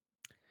 oder?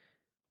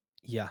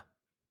 Ja,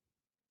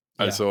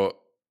 ja. Also,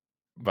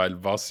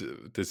 weil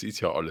das ist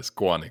ja alles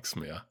gar nichts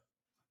mehr.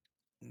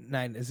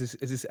 Nein, es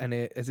ist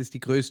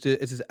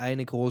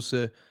eine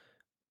große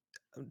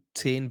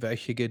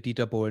zehnwöchige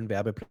Dieter Bohlen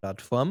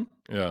Werbeplattform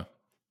Ja,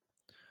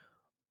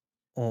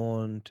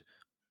 und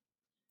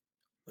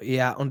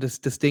ja, und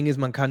das Ding ist,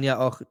 man kann ja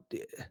auch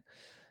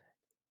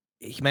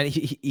ich meine,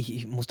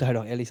 ich musste halt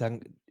auch ehrlich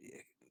sagen,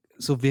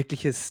 so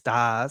wirkliche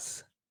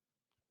Stars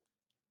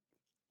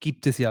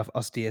gibt es ja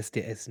aus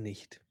DSDS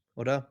nicht,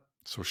 oder?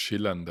 so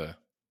schillernde.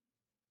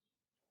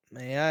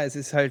 Na ja, es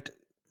ist halt,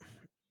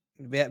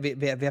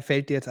 wer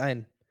fällt dir jetzt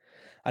ein?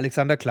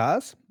 Alexander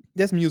Klaas,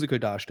 der ist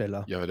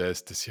Musicaldarsteller. Ja, aber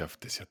das ist ja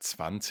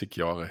 20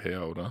 Jahre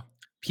her, oder?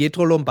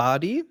 Pietro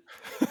Lombardi,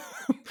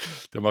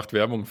 Der macht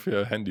Werbung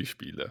für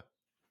Handyspiele.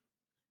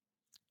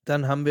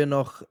 dann haben wir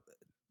noch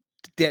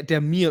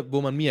der mir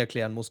wo man mir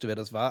erklären musste, wer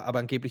das war, aber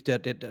angeblich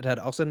der hat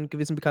auch seinen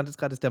gewissen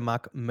Bekanntheitsgrad, ist der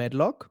Mark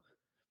Medlock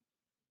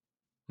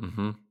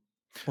Mhm.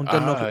 und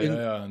dann noch Ah,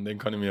 ja, ja, an den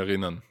kann ich mich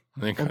erinnern.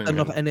 An den kann und ich dann mich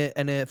noch erinnern.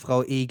 eine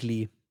Frau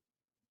Egli.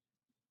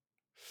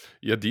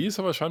 Ja, die ist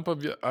aber scheinbar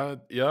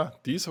ja,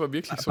 die ist aber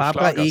wirklich so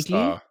Barbara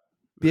Egli, Schlagerstar.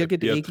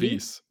 Birgit Egli,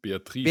 Beatrice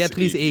Beatrice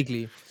Egli.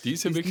 Egli. Die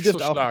ist ja Die wirklich so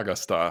dürfte auch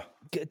Schlagerstar.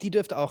 die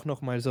dürfte auch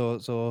noch mal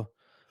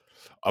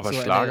Aber so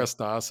eine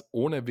Schlagerstars,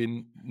 ohne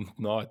wen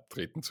nahe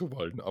treten zu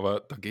wollen. Aber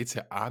da geht's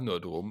ja auch nur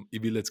drum,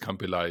 ich will jetzt keinen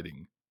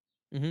beleidigen,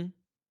 mhm.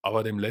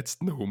 aber dem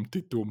letzten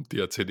Humpty Dumpty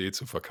 'ne CD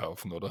zu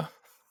verkaufen, oder?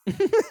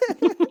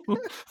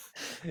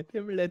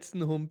 Dem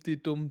letzten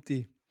Humpty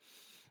Dumpty.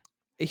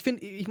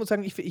 Ich muss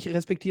sagen, ich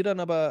respektiere dann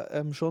aber,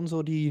 schon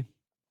so die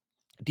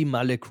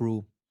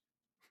Malle-Crew.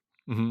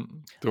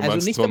 Mhm. Du Also,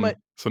 meinst nicht einmal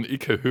so 'n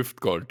Icke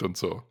Hüftgold und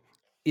so.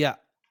 ja.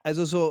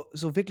 Also,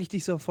 so wirklich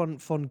dich so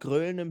von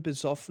gröhlenden,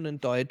 besoffenen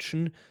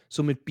Deutschen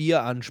so mit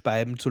Bier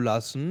anspeiben zu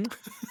lassen,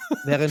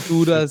 während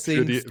du da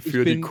singst: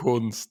 „Ich Für die bin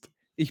Kunst.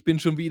 ich bin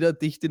schon wieder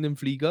dicht in 'nem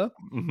Flieger."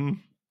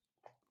 Mhm.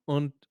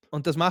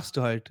 Und das machst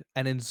du halt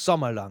einen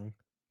Sommer lang.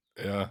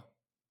 Ja.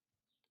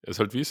 Ist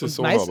halt wie Und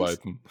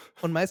meistens Saisonarbeiten.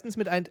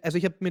 mit also,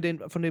 ich habe mir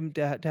den von dem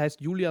der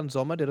heißt Julian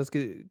Sommer, der das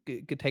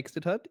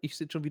getextet hat. Ich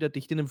sitze schon wieder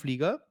dicht in 'nem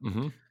Flieger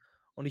Mhm.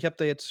 und ich habe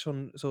da jetzt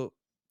schon so,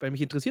 weil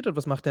mich interessiert hat,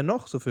 was macht der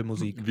noch so für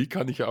Musik? Wie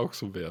kann ich auch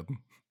so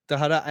werden? Da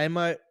hat er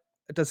einmal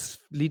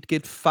das Lied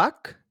geht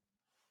 „Fuck",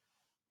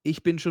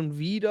 „Ich bin schon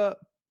wieder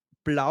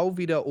blau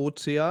wie der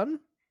Ozean"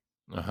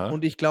 Aha,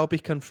 und „Ich glaube,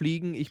 ich kann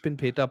fliegen, ich bin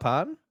Peter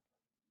Pan."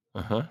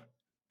 aha.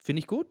 Finde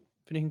ich gut,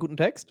 finde ich 'n guten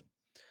Text.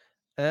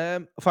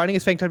 Vor allen Dingen,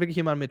 es fängt halt wirklich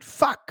immer an mit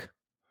 „Fuck,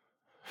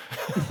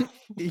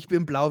 ich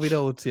bin blau wie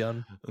der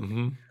Ozean."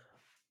 Mhm.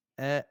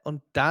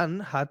 Und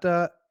dann hat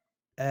er,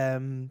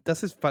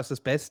 das ist fast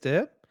das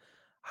Beste: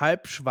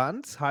 „Halb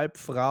Schwanz, halb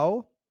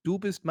Frau, du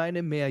bist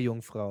meine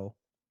Meerjungfrau."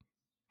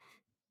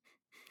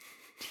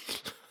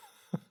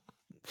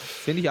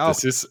 Finde ich auch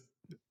Das ist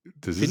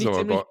das finde ist ich aber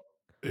ziemlich gar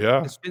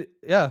ja, das fi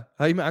ja,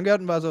 habe ich mir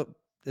angehört und war so: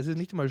 „Das ist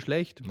nicht mal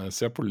schlecht." na,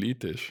 sehr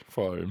politisch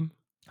vor allem.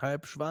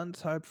 Halb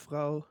Schwanz, halb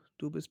Frau,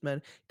 du bist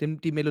mein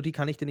die Melodie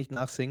kann ich dir nicht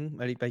nachsingen,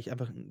 weil ich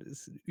einfach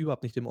es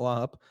überhaupt nicht im Ohr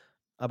habe,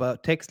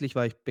 aber textlich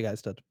war ich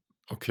begeistert.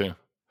 Okay.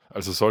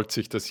 Also sollte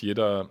sich das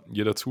jeder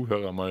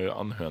Zuhörer mal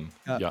anhören.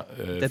 Ja, Ja,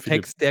 der Philipp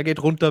Text, der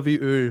geht runter wie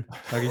Öl,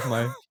 sage ich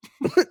mal.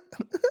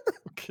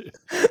 okay,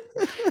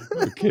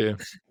 okay.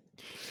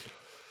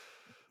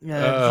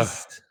 Ja, das Äh,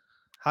 ist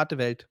harte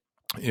Welt.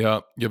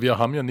 ja, wir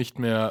haben gar nicht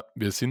mehr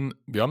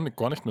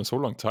so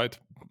lang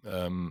Zeit.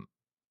 Ähm,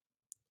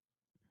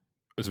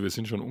 also wir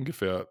sind schon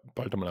ungefähr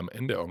bald einmal am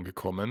Ende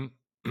angekommen.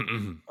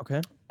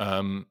 Okay.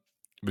 Ähm,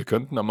 wir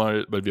könnten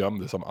einmal weil wir haben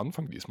das am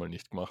Anfang diesmal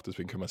nicht gemacht,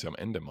 deswegen können wir es ja am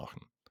Ende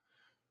machen.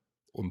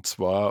 Und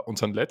zwar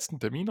unseren letzten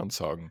Termin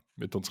ansagen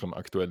mit unserem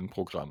aktuellen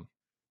Programm.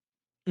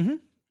 Mhm.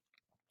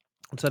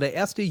 Und zwar der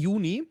 1.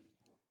 Juni,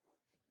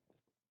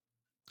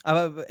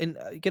 aber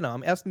genau,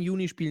 am 1.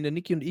 Juni spielen der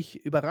Niki und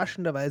ich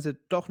überraschenderweise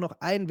doch noch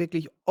ein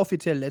wirklich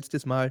offiziell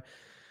letztes Mal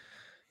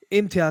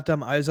im Theater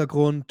am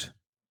Alsergrund,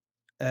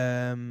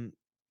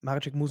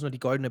 Marek Musner „Die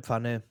goldene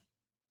Pfanne"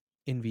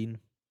 in Wien.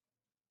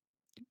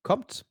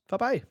 Kommt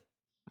vorbei.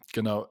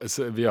 Genau,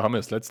 wir haben ja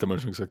das letzte Mal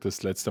schon gesagt,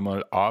 das letzte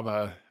Mal,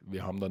 aber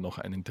wir haben dann noch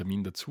einen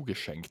Termin dazu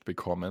geschenkt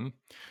bekommen.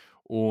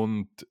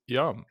 Und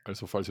ja,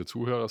 also falls ihr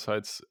Zuhörer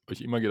seid,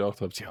 euch immer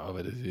gedacht habt: „Ja,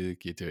 aber das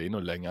geht ja eh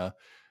noch länger.“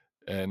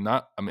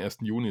 na, am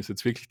 1. Juni ist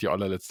jetzt wirklich die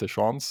allerletzte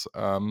Chance.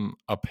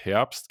 Ab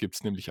Herbst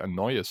gibt's nämlich ein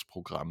neues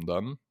Programm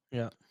dann.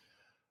 Ja.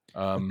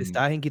 Und bis Ähm,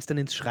 dahin geht's dann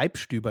ins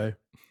Schreibstüberl.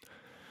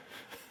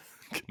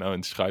 genau,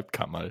 ins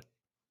Schreibkammerl.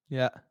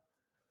 Ja.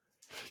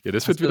 Ja,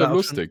 das wird Hast du wieder da auch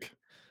schon lustig.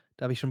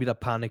 Da habe ich schon wieder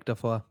Panik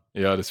davor.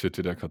 Ja, das wird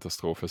wieder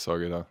Katastrophe,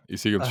 sage ich da.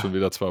 Ich sehe uns schon Ah,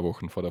 wieder 2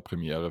 Wochen vor der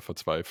Premiere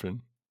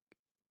verzweifeln.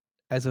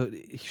 also,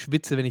 ich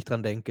schwitze, wenn ich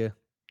dran denke.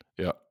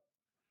 Ja,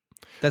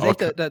 Das ist aber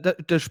echt,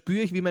 da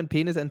spüre ich, wie mein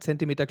Penis ein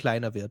Zentimeter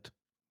kleiner wird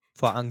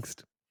vor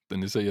Angst.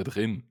 dann ist er ja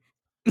drin.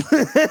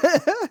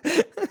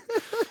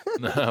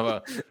 Na,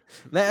 aber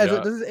Na ja, also, ja,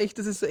 das ist echt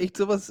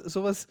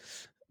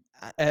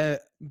äh,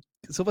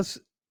 so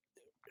was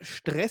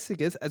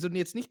Stressiges. Also,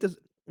 jetzt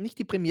nicht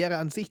die Premiere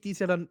an sich, die ist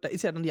ja dann da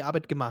ist ja dann die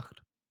Arbeit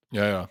gemacht.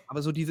 ja, ja.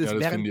 Aber so Ja, dieses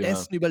das finde ich ja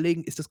währenddessen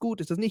überlegen: „Ist das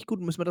gut? Ist das nicht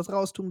gut? Müssen wir das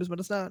raustun? Müssen wir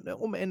das da,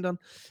 umändern?"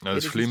 ja,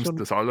 Ey, das ist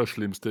schon Das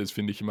Allerschlimmste ist,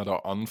 finde ich, immer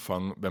der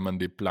Anfang, wenn man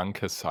die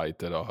blanke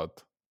Seite da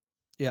hat.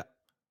 ja.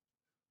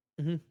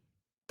 Mhm.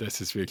 Das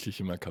ist wirklich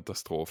immer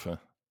Katastrophe.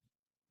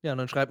 Ja, und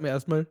dann schreibt mir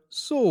erst mal: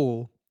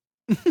 „So."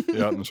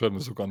 Ja, dann schreibt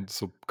man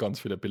so ganz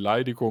viele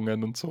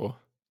Beleidigungen und so.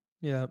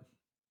 Ja.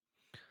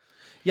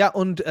 Ja,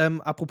 und,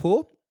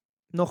 apropos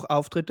noch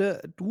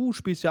Auftritte, du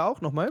spielst ja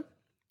auch noch mal.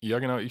 Ja,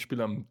 genau, ich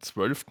spiele am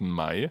 12.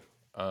 Mai,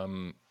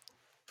 ähm,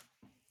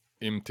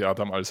 im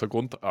Theater am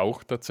Alsergrund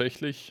auch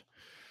tatsächlich.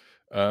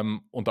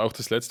 Und auch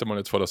das letzte Mal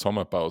jetzt vor der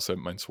Sommerpause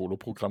mein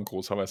Soloprogramm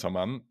 „Großer weißer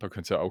Mann“, da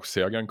könnt ihr auch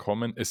sehr gern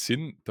kommen. Es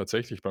sind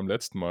tatsächlich beim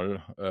letzten Mal,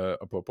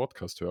 ein paar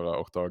Podcast-Hörer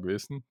auch da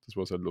gewesen. Das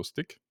war sehr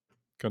lustig.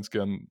 Ganz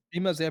gern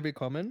Immer sehr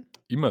willkommen.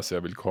 immer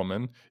sehr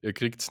willkommen. Ihr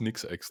kriegt's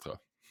nix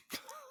extra.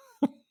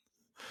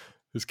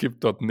 Es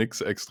gibt dort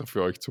nix extra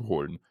für euch zu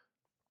holen.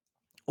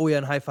 Oh ja,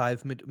 'n High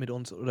Five mit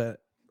uns oder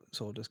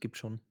so, das gibt's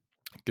schon.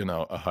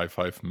 Genau, ein High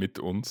Five mit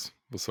uns.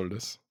 Was soll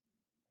das?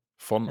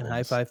 Von Ein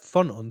High uns. Five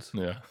von uns.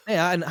 Ja, Na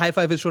ja, ein High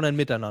Five ist schon ein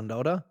Miteinander,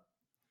 oder?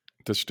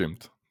 das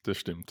stimmt, das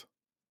stimmt.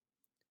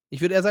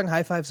 Ich würde eher sagen,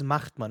 High Fives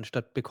macht man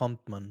statt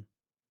bekommt man.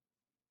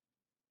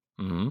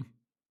 Mhm.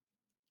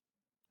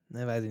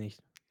 Ne, weiß ich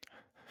nicht.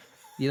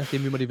 Je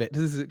nachdem, wie man die Welt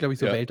das ist, glaube ich,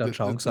 so Ja,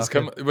 das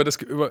kann Weltanschauungssache. man über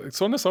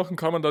so 'ne Sachen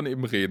kann man dann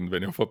eben reden,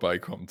 wenn ihr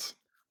vorbeikommt.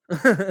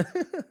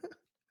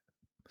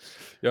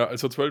 Ja,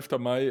 also 12.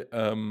 Mai,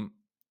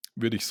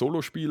 würde ich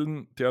Solo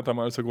spielen, Theater am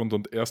Alsergrund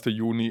und 1.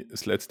 Juni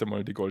das letzte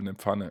Mal die Goldene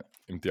Pfanne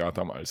im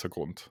Theater am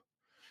Alsergrund.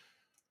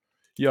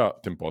 Ja,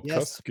 den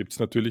Yes. Podcast gibt's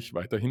natürlich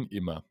weiterhin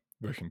immer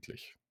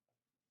wöchentlich.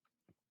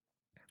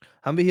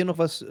 Haben wir hier noch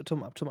was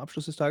zum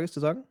Abschluss des Tages zu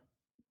sagen?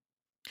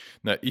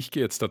 Na, ich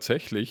gehe jetzt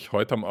tatsächlich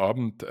heute am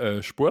Abend,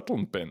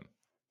 sporteln, Ben.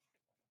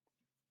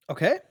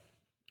 Okay.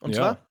 Und Ja.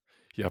 zwar?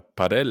 Ja,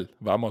 Padel,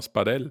 vamos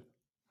Padel.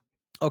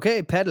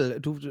 Okay, Paddle.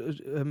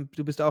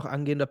 Du bist auch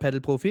angehender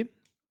Paddle-Profi?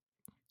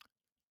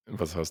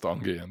 Was heißt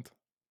angehend?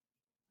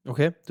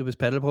 Okay, du bist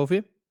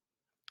Paddle-Profi?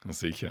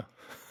 Sicher.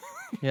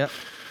 Ja.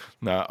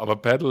 Na, aber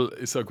Padel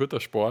ist ein guter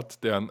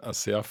Sport, der ein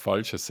sehr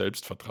falsches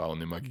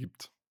Selbstvertrauen immer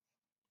gibt.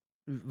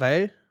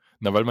 Weil?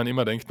 Na, weil man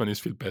immer denkt, man ist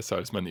viel besser,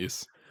 als man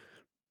ist.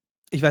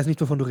 Ich weiß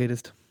nicht, wovon du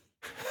redest.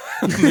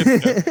 Nicht,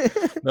 gell?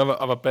 Na,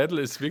 aber Padel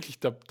ist wirklich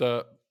der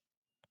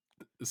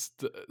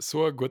ist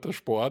so ein guter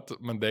Sport.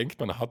 Man denkt,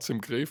 man hat's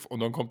im Griff und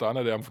dann kommt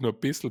einer, der einfach nur ein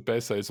bisschen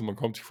besser ist und man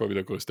kommt sich vor wie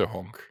der größte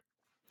Honk.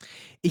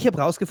 Ich habe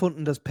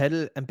rausgefunden, dass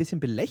Paddle ein bisschen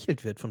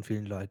belächelt wird von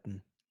vielen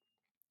Leuten.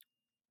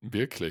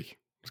 Wirklich.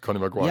 Das kann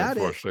ich mir gar nicht Ja,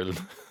 vorstellen.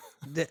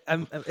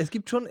 es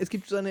gibt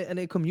so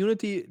eine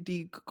Community,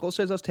 die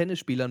großteils aus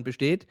Tennisspielern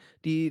besteht,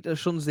 die das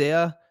schon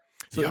sehr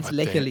so Ja, ins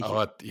Lächerliche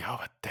aber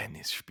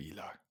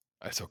Tennisspieler.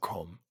 Also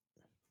komm.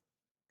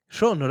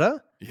 schon,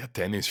 oder? Ja,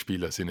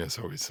 Tennisspieler sind ja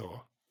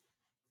sowieso.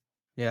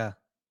 Ja,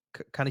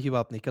 kann ich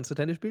überhaupt nicht. Kannst du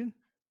Tennis spielen?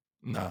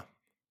 Na,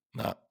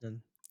 na.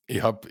 Nein.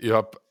 Ich habe,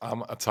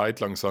 'a Zeit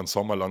lang, so einen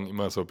Sommer lang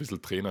immer so ein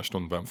bisschen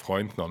Trainerstunden beim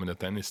Freund genommen, der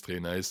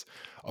Tennistrainer ist.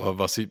 Aber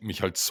was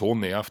mich halt so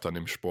nervt an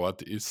dem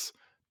Sport ist,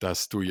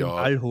 dass du Den ja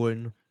Ball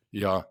holen.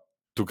 ja,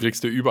 du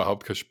kriegst ja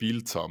überhaupt kein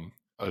Spiel zusammen.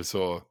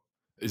 Also,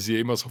 es ist ja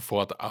immer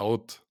sofort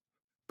out,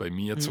 bei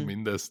mir Mhm,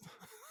 zumindest.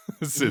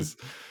 Es mhm,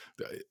 ist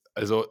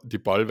also, die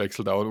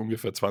Ballwechsel dauern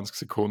ungefähr 20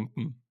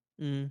 Sekunden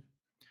mhm.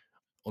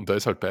 und da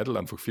ist halt Paddle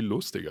einfach viel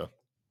lustiger.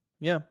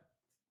 Ja.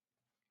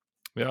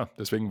 Ja,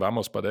 deswegen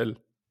Vamos Padel.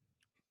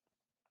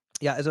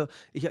 Ja, also,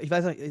 ich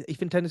weiß nicht, ich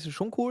finde Tennis ist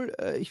schon cool.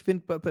 Ich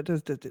finde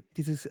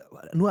dieses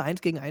nur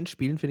Eins gegen Eins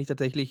spielen finde ich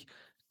tatsächlich,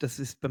 das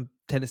ist beim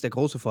Tennis der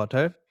große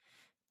Vorteil.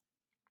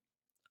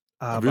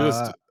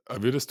 Aber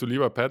Würdest du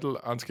lieber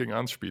Paddle 1 gegen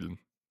 1 spielen?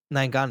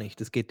 nein, gar nicht,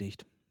 das geht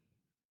nicht.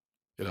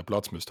 Ja, der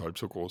Platz müsste halb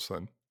so groß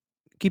sein.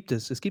 Gibt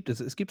es, es gibt es.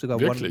 Es gibt sogar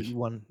Wirklich?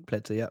 1-gegen-1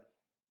 Plätze, ja.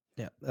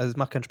 Ja, also, es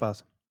macht keinen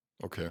Spaß.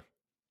 Okay.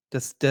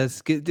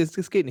 Das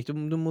geht nicht. Du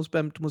musst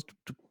beim du musst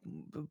du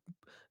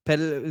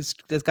Paddle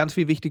ist da ist ganz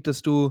viel wichtig,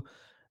 dass du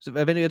so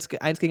weil wenn du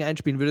jetzt Eins gegen Eins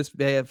spielen würdest,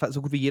 wäre ja fa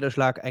so gut wie jeder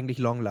Schlag eigentlich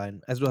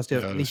Longline. Also, du hast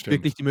ja Ja, das nicht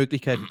wirklich stimmt. die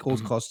Möglichkeit,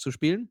 Groß Cross zu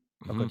spielen.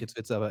 Oh Gott, Mhm. jetzt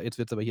wird's aber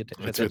hier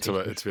Jetzt sehr wird's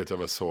aber technisch. jetzt wird's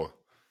aber so.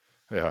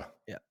 Ja.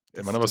 Ja,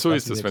 Ich meine, aber das so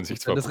lassen ist wir es, jetzt wenn gut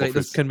sich sein. 2 Das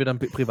Profis können wir dann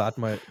privat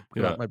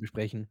ja, mal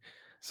besprechen.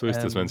 so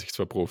ist es, wenn Ähm, sich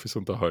 2 Profis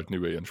unterhalten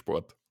über ihren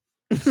Sport.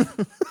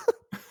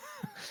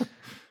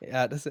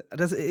 ja,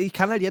 ich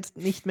kann halt jetzt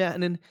nicht mehr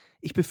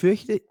ich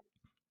befürchte,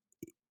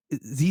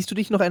 siehst du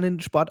dich noch einen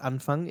Sport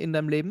anfangen in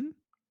deinem Leben?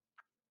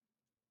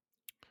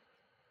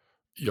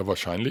 Ja,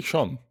 wahrscheinlich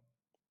schon.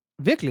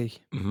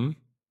 Wirklich? Mhm.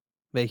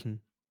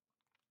 Welchen?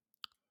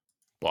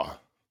 Boah,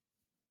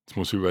 jetzt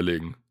muss ich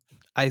überlegen.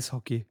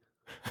 Eishockey.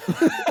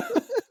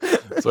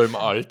 So im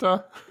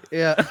Alter?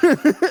 Ja.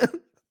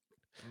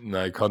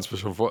 Nein, ich kann's mir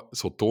schon vor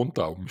so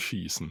Tontauben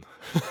schießen.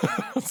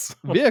 So,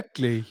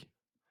 Wirklich?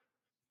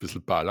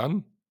 bisschen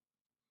ballern.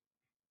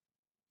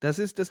 Das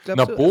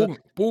Na, glaubst du? Also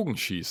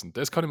Bogenschießen,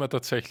 das kann ich mir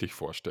tatsächlich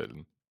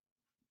vorstellen.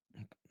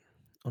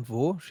 und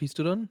wo schießt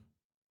du dann?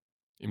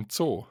 Im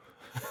Zoo.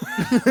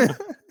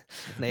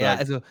 Na ja, Na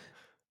also,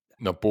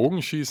 na,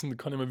 Bogenschießen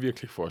kann ich mir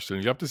wirklich vorstellen.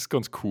 Ich glaube, das ist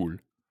ganz cool.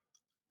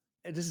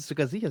 das ist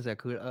sogar sicher sehr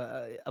cool.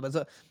 Aber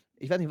so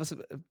ich weiß nicht,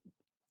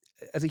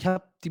 also, ich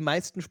habe die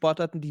meisten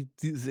Sportarten,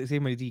 sage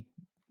ich mal, die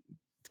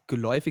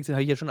geläufig sind,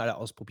 habe ich ja schon alle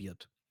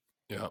ausprobiert.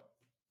 Ja.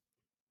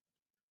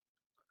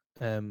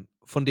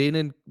 Von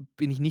denen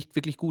bin ich nicht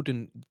wirklich gut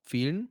in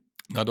vielen.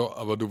 Na,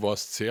 aber du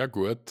warst sehr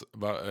gut,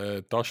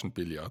 war,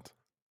 Taschenbillard.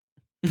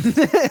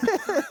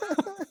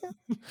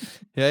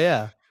 Ja,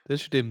 ja,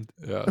 das stimmt.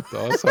 Ja,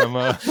 da sind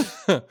wir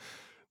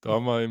da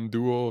haben wir im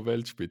Duo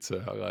Weltspitze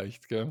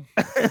erreicht, gell?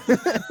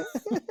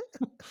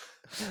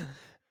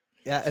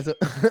 Ja, also,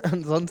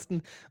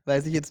 ansonsten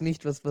weiß ich jetzt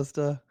nicht,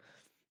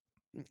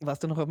 was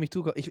da noch auf mich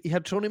zukommt. Ich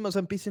hatte schon immer so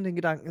ein bisschen den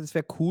Gedanken, es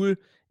wäre cool,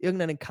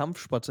 irgendeinen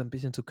Kampfsport so ein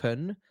bisschen zu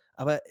können,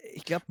 aber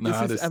ich glaube, das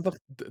Na, ist das einfach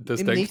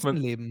das im denkt nächsten man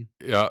Leben.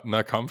 ja,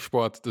 na,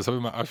 Kampfsport, das habe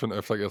ich mir auch schon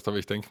öfter gedacht, aber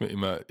ich denke mir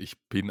immer,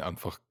 ich bin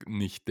einfach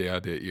nicht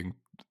der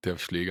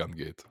Schlägern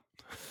geht.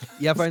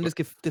 Ja, vor allem So,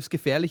 das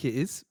Gefährliche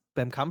ist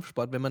beim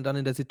Kampfsport, wenn man dann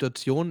in der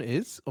Situation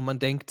ist und man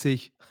denkt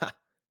sich: „Ha,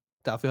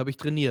 dafür habe ich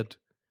trainiert.“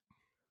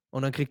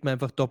 Und dann kriegt man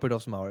einfach doppelt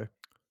aufs Maul.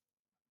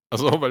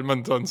 also, weil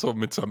man dann so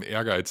mit so einem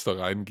Ehrgeiz da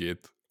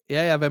reingeht.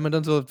 Ja, ja, wenn man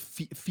dann so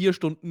 4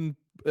 Stunden,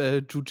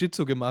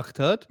 Jiu-Jitsu gemacht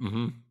hat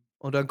Mhm.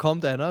 und dann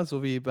kommt einer,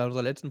 so wie bei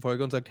unserer letzten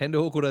Folge und sagt: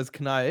 „Hände hoch oder es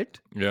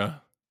knallt.“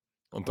 Ja,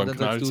 und Und dann dann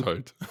sagst knallt's du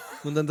halt.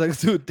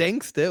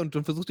 denkste und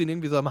dann versuchst du ihn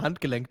irgendwie so am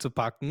Handgelenk zu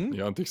packen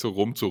Ja, und dich so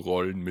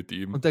rumzurollen mit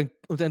ihm.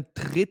 und dann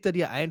tritt er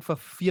dir einfach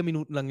 4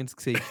 Minuten lang ins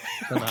Gesicht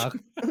danach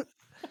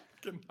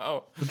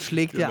Genau, und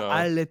schlägt dir genau.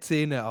 alle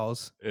Zähne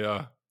aus.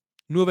 Ja,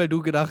 Nur weil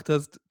du gedacht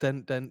hast,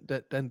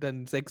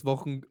 dein 6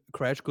 Wochen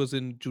Crashkurs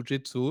in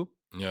Jiu-Jitsu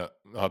ja,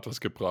 hat was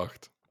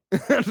gebracht.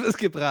 Hat was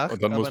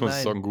Und gebracht, dann aber muss man nein.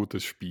 sagen,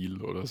 gutes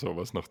Spiel oder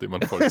sowas, nachdem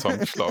man voll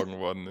zusammengeschlagen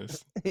worden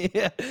ist.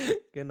 Ja,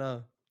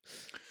 genau.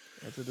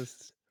 Also,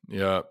 das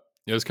Ja,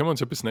 ja, das können wir uns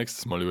ja bis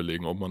nächstes Mal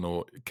überlegen, ob wir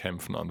noch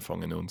kämpfen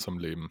anfangen in unserem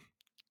Leben.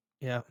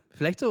 ja,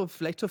 vielleicht so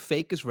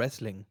fakes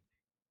Wrestling.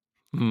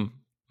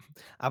 Hm.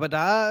 Aber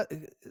da,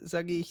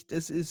 sage ich,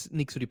 das ist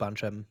nix für die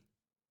Bandscheiben.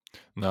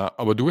 Na,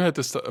 aber du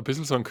hättest da ein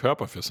bisschen so 'n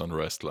Körper für so 'n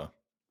Wrestler.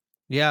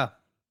 Ja.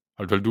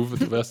 Halt, weil du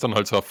wärst dann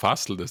halt so 'n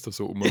Fassel, das da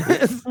so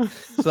rumhupft.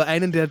 So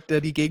einen, der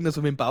die Gegner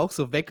so mit'm Bauch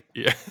so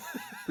Ja,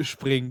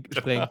 genau,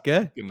 sprengt,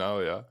 gell?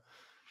 genau, ja.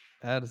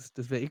 Ja,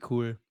 das wäre eh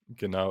cool.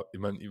 Genau. Ich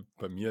meine,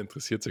 bei mir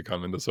interessiert's ja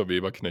keinen, wenn da so 'n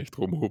Weberknecht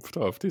rumhupft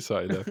auf die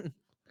Seite.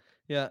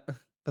 Ja.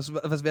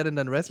 Was wäre denn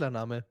dein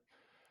Wrestlername?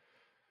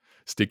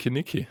 Sticky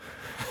Nicky.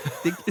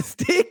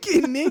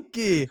 Sticky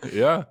Nicky.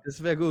 Ja,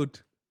 Das wäre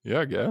gut.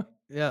 ja, gell?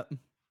 Ja.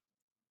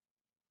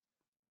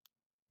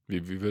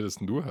 Wie würdest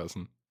 'n du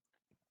heißen?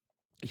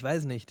 Ich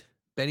weiß nicht.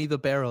 Benny the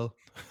Barrel.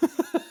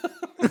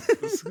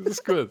 Das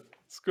ist gut,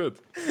 das ist gut.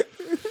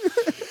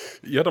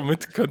 Ja,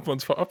 damit könnten wir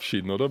uns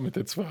verabschieden, oder? Mit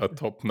den 2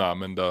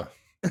 Top-Namen da.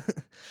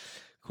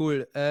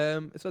 Cool.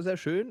 Es war sehr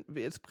schön.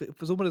 Jetzt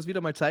versuchen wir das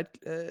wieder mal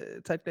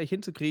zeitgleich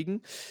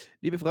hinzukriegen.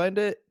 Liebe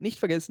Freunde, nicht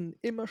vergessen,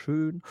 immer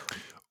schön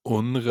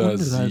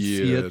unrasiert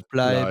Unrasiert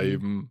bleiben.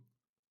 bleiben.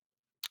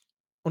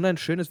 Und ein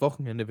schönes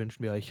Wochenende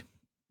wünschen wir euch.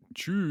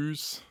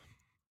 Tschüss.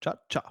 Ciao,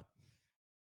 ciao.